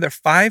put together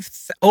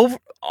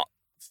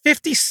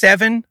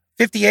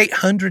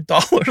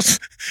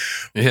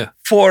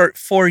 $5,800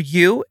 for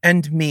you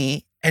and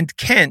me and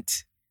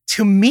Kent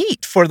to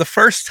meet for the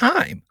first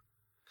time.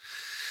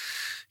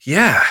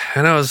 Yeah.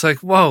 And I was like,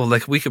 whoa,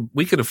 like we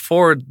could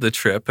afford the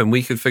trip and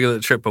we could figure the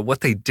trip. But what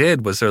they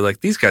did was they're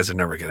like, these guys are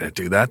never going to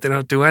do that. They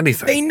don't do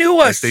anything. They knew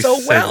us so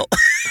well.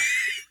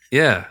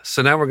 Yeah.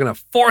 So now we're going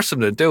to force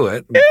them to do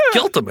it,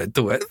 guilt them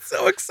into it.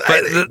 So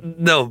exciting.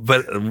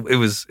 But it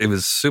was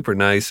super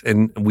nice.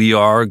 And we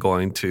are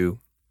going to,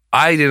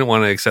 I didn't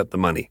want to accept the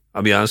money.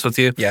 I'll be honest with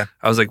you. Yeah.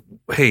 I was like,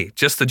 hey,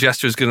 just the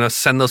gesture is going to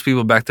send those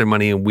people back their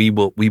money and we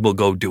will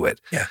go do it.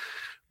 Yeah.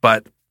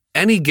 But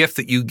any gift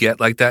that you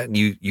get like that and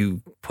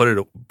you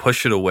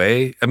push it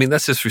away, I mean,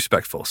 that's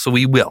disrespectful. So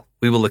we will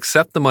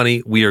accept the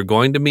money. We are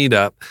going to meet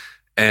up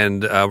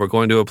and we're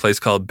going to a place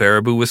called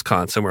Baraboo,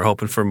 Wisconsin. We're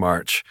hoping for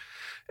March.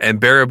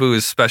 And Baraboo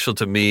is special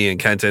to me and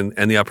Kenton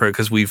and the operator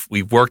because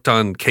we've worked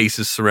on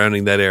cases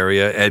surrounding that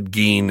area. Ed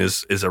Gein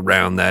is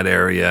around that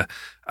area.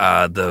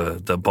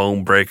 The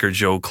Bone Breaker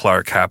Joe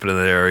Clark happened in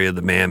that area.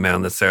 The Man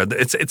Mound that's there.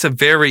 It's a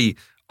very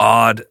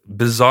odd,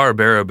 bizarre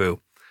Baraboo.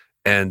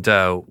 And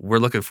we're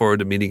looking forward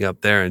to meeting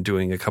up there and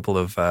doing a couple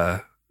of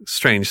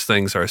strange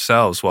things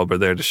ourselves while we're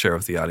there to share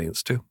with the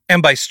audience too.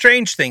 And by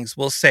strange things,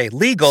 we'll say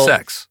legal.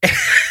 Sex.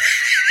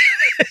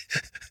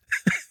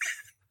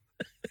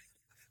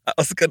 I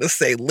was going to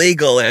say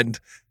legal and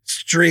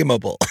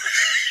streamable.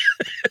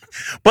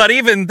 But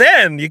even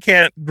then, you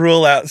can't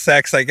rule out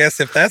sex, I guess,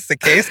 if that's the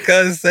case,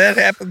 because that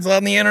happens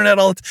on the internet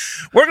all the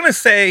time. We're going to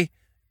say,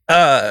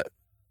 oh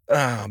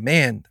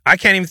man, I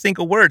can't even think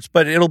of words,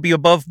 but it'll be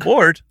above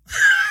board.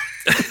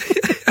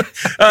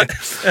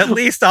 At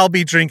least I'll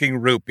be drinking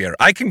root beer.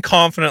 I can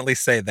confidently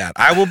say that.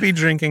 I will be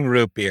drinking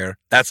root beer.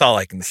 That's all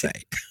I can say.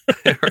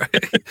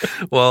 Right.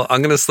 Well,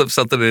 I'm going to slip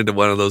something into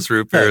one of those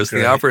root beers.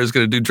 The operator is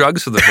going to do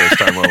drugs for the first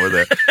time over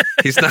there.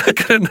 He's not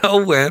going to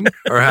know when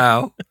or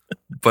how,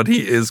 but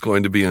he is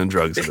going to be on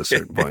drugs at a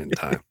certain point in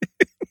time.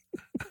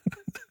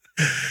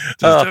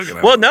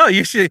 Well, no,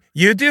 you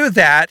do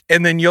that,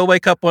 and then you'll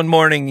wake up one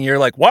morning and you're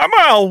like, why am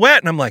I all wet?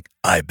 And I'm like,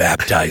 I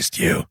baptized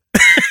you.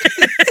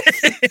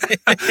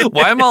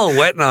 Why am I all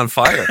wet and on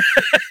fire?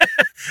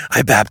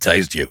 I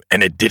baptized you,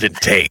 and it didn't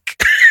take.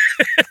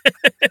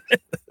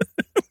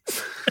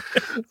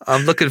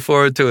 I'm looking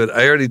forward to it.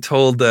 I already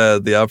told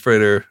the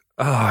operator.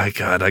 Oh my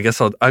God! I guess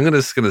I'm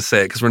just gonna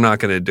say it because we're not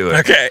gonna do it.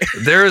 Okay.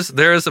 There's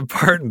a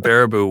part in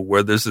Baraboo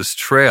where there's this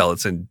trail.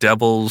 It's in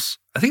Devil's.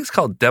 I think it's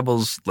called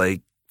Devil's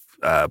Lake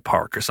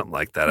Park or something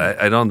like that.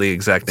 I don't know the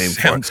exact name.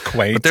 Sounds for it.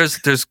 quaint. But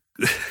there's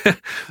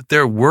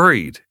they're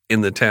worried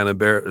in the town of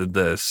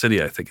the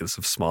city. I think it's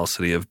a small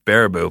city of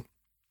Baraboo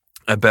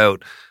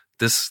about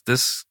this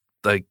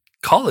like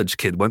college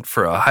kid went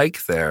for a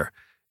hike there,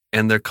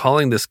 and they're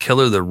calling this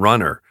killer the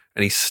Runner,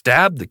 and he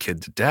stabbed the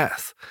kid to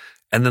death.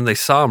 And then they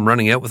saw him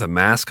running out with a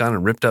mask on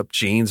and ripped up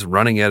jeans,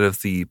 running out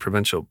of the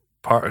provincial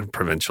park.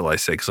 Provincial, I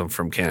say, because I'm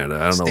from Canada.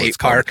 I don't know what it's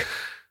park. called.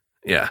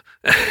 Yeah,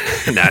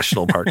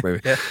 national park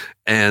maybe. Yeah.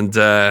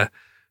 And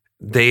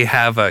they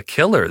have a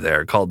killer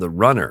there called the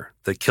Runner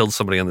that killed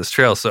somebody on this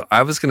trail. So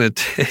I was going to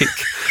take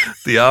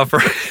the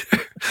operator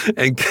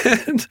and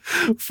get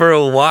for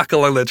a walk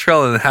along the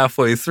trail, and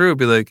halfway through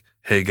be like,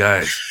 "Hey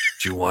guys,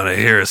 do you want to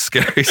hear a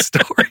scary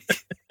story?"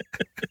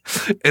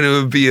 And it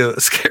would be a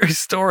scary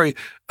story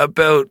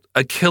about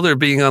a killer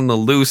being on the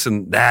loose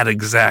in that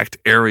exact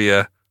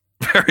area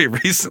very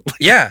recently.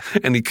 Yeah.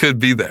 And he could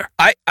be there.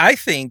 I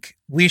think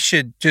we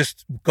should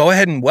just go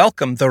ahead and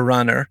welcome the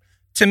Runner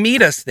to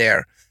meet us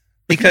there.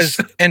 Because,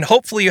 and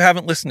hopefully you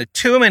haven't listened to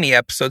too many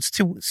episodes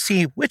to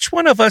see which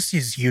one of us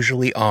is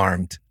usually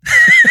armed.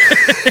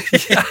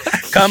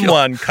 Come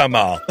one, come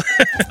all.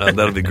 Oh,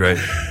 that'll be great.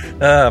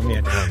 Oh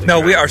man, no,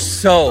 we are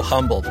so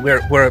humbled.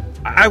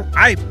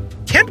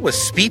 Kent was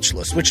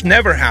speechless, which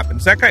never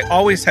happens. That guy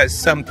always has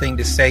something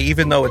to say,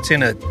 even though it's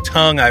in a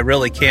tongue I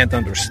really can't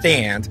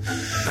understand.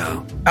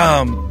 No.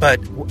 But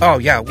oh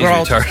yeah, we're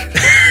all.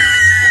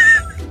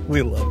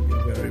 We love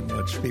you very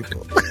much,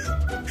 people.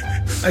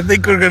 I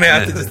think we're gonna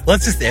have to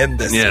let's just end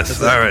this.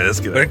 Yes, all right, that's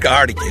good. We're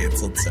already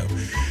canceled, so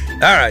all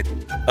right,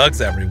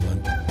 hugs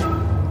everyone.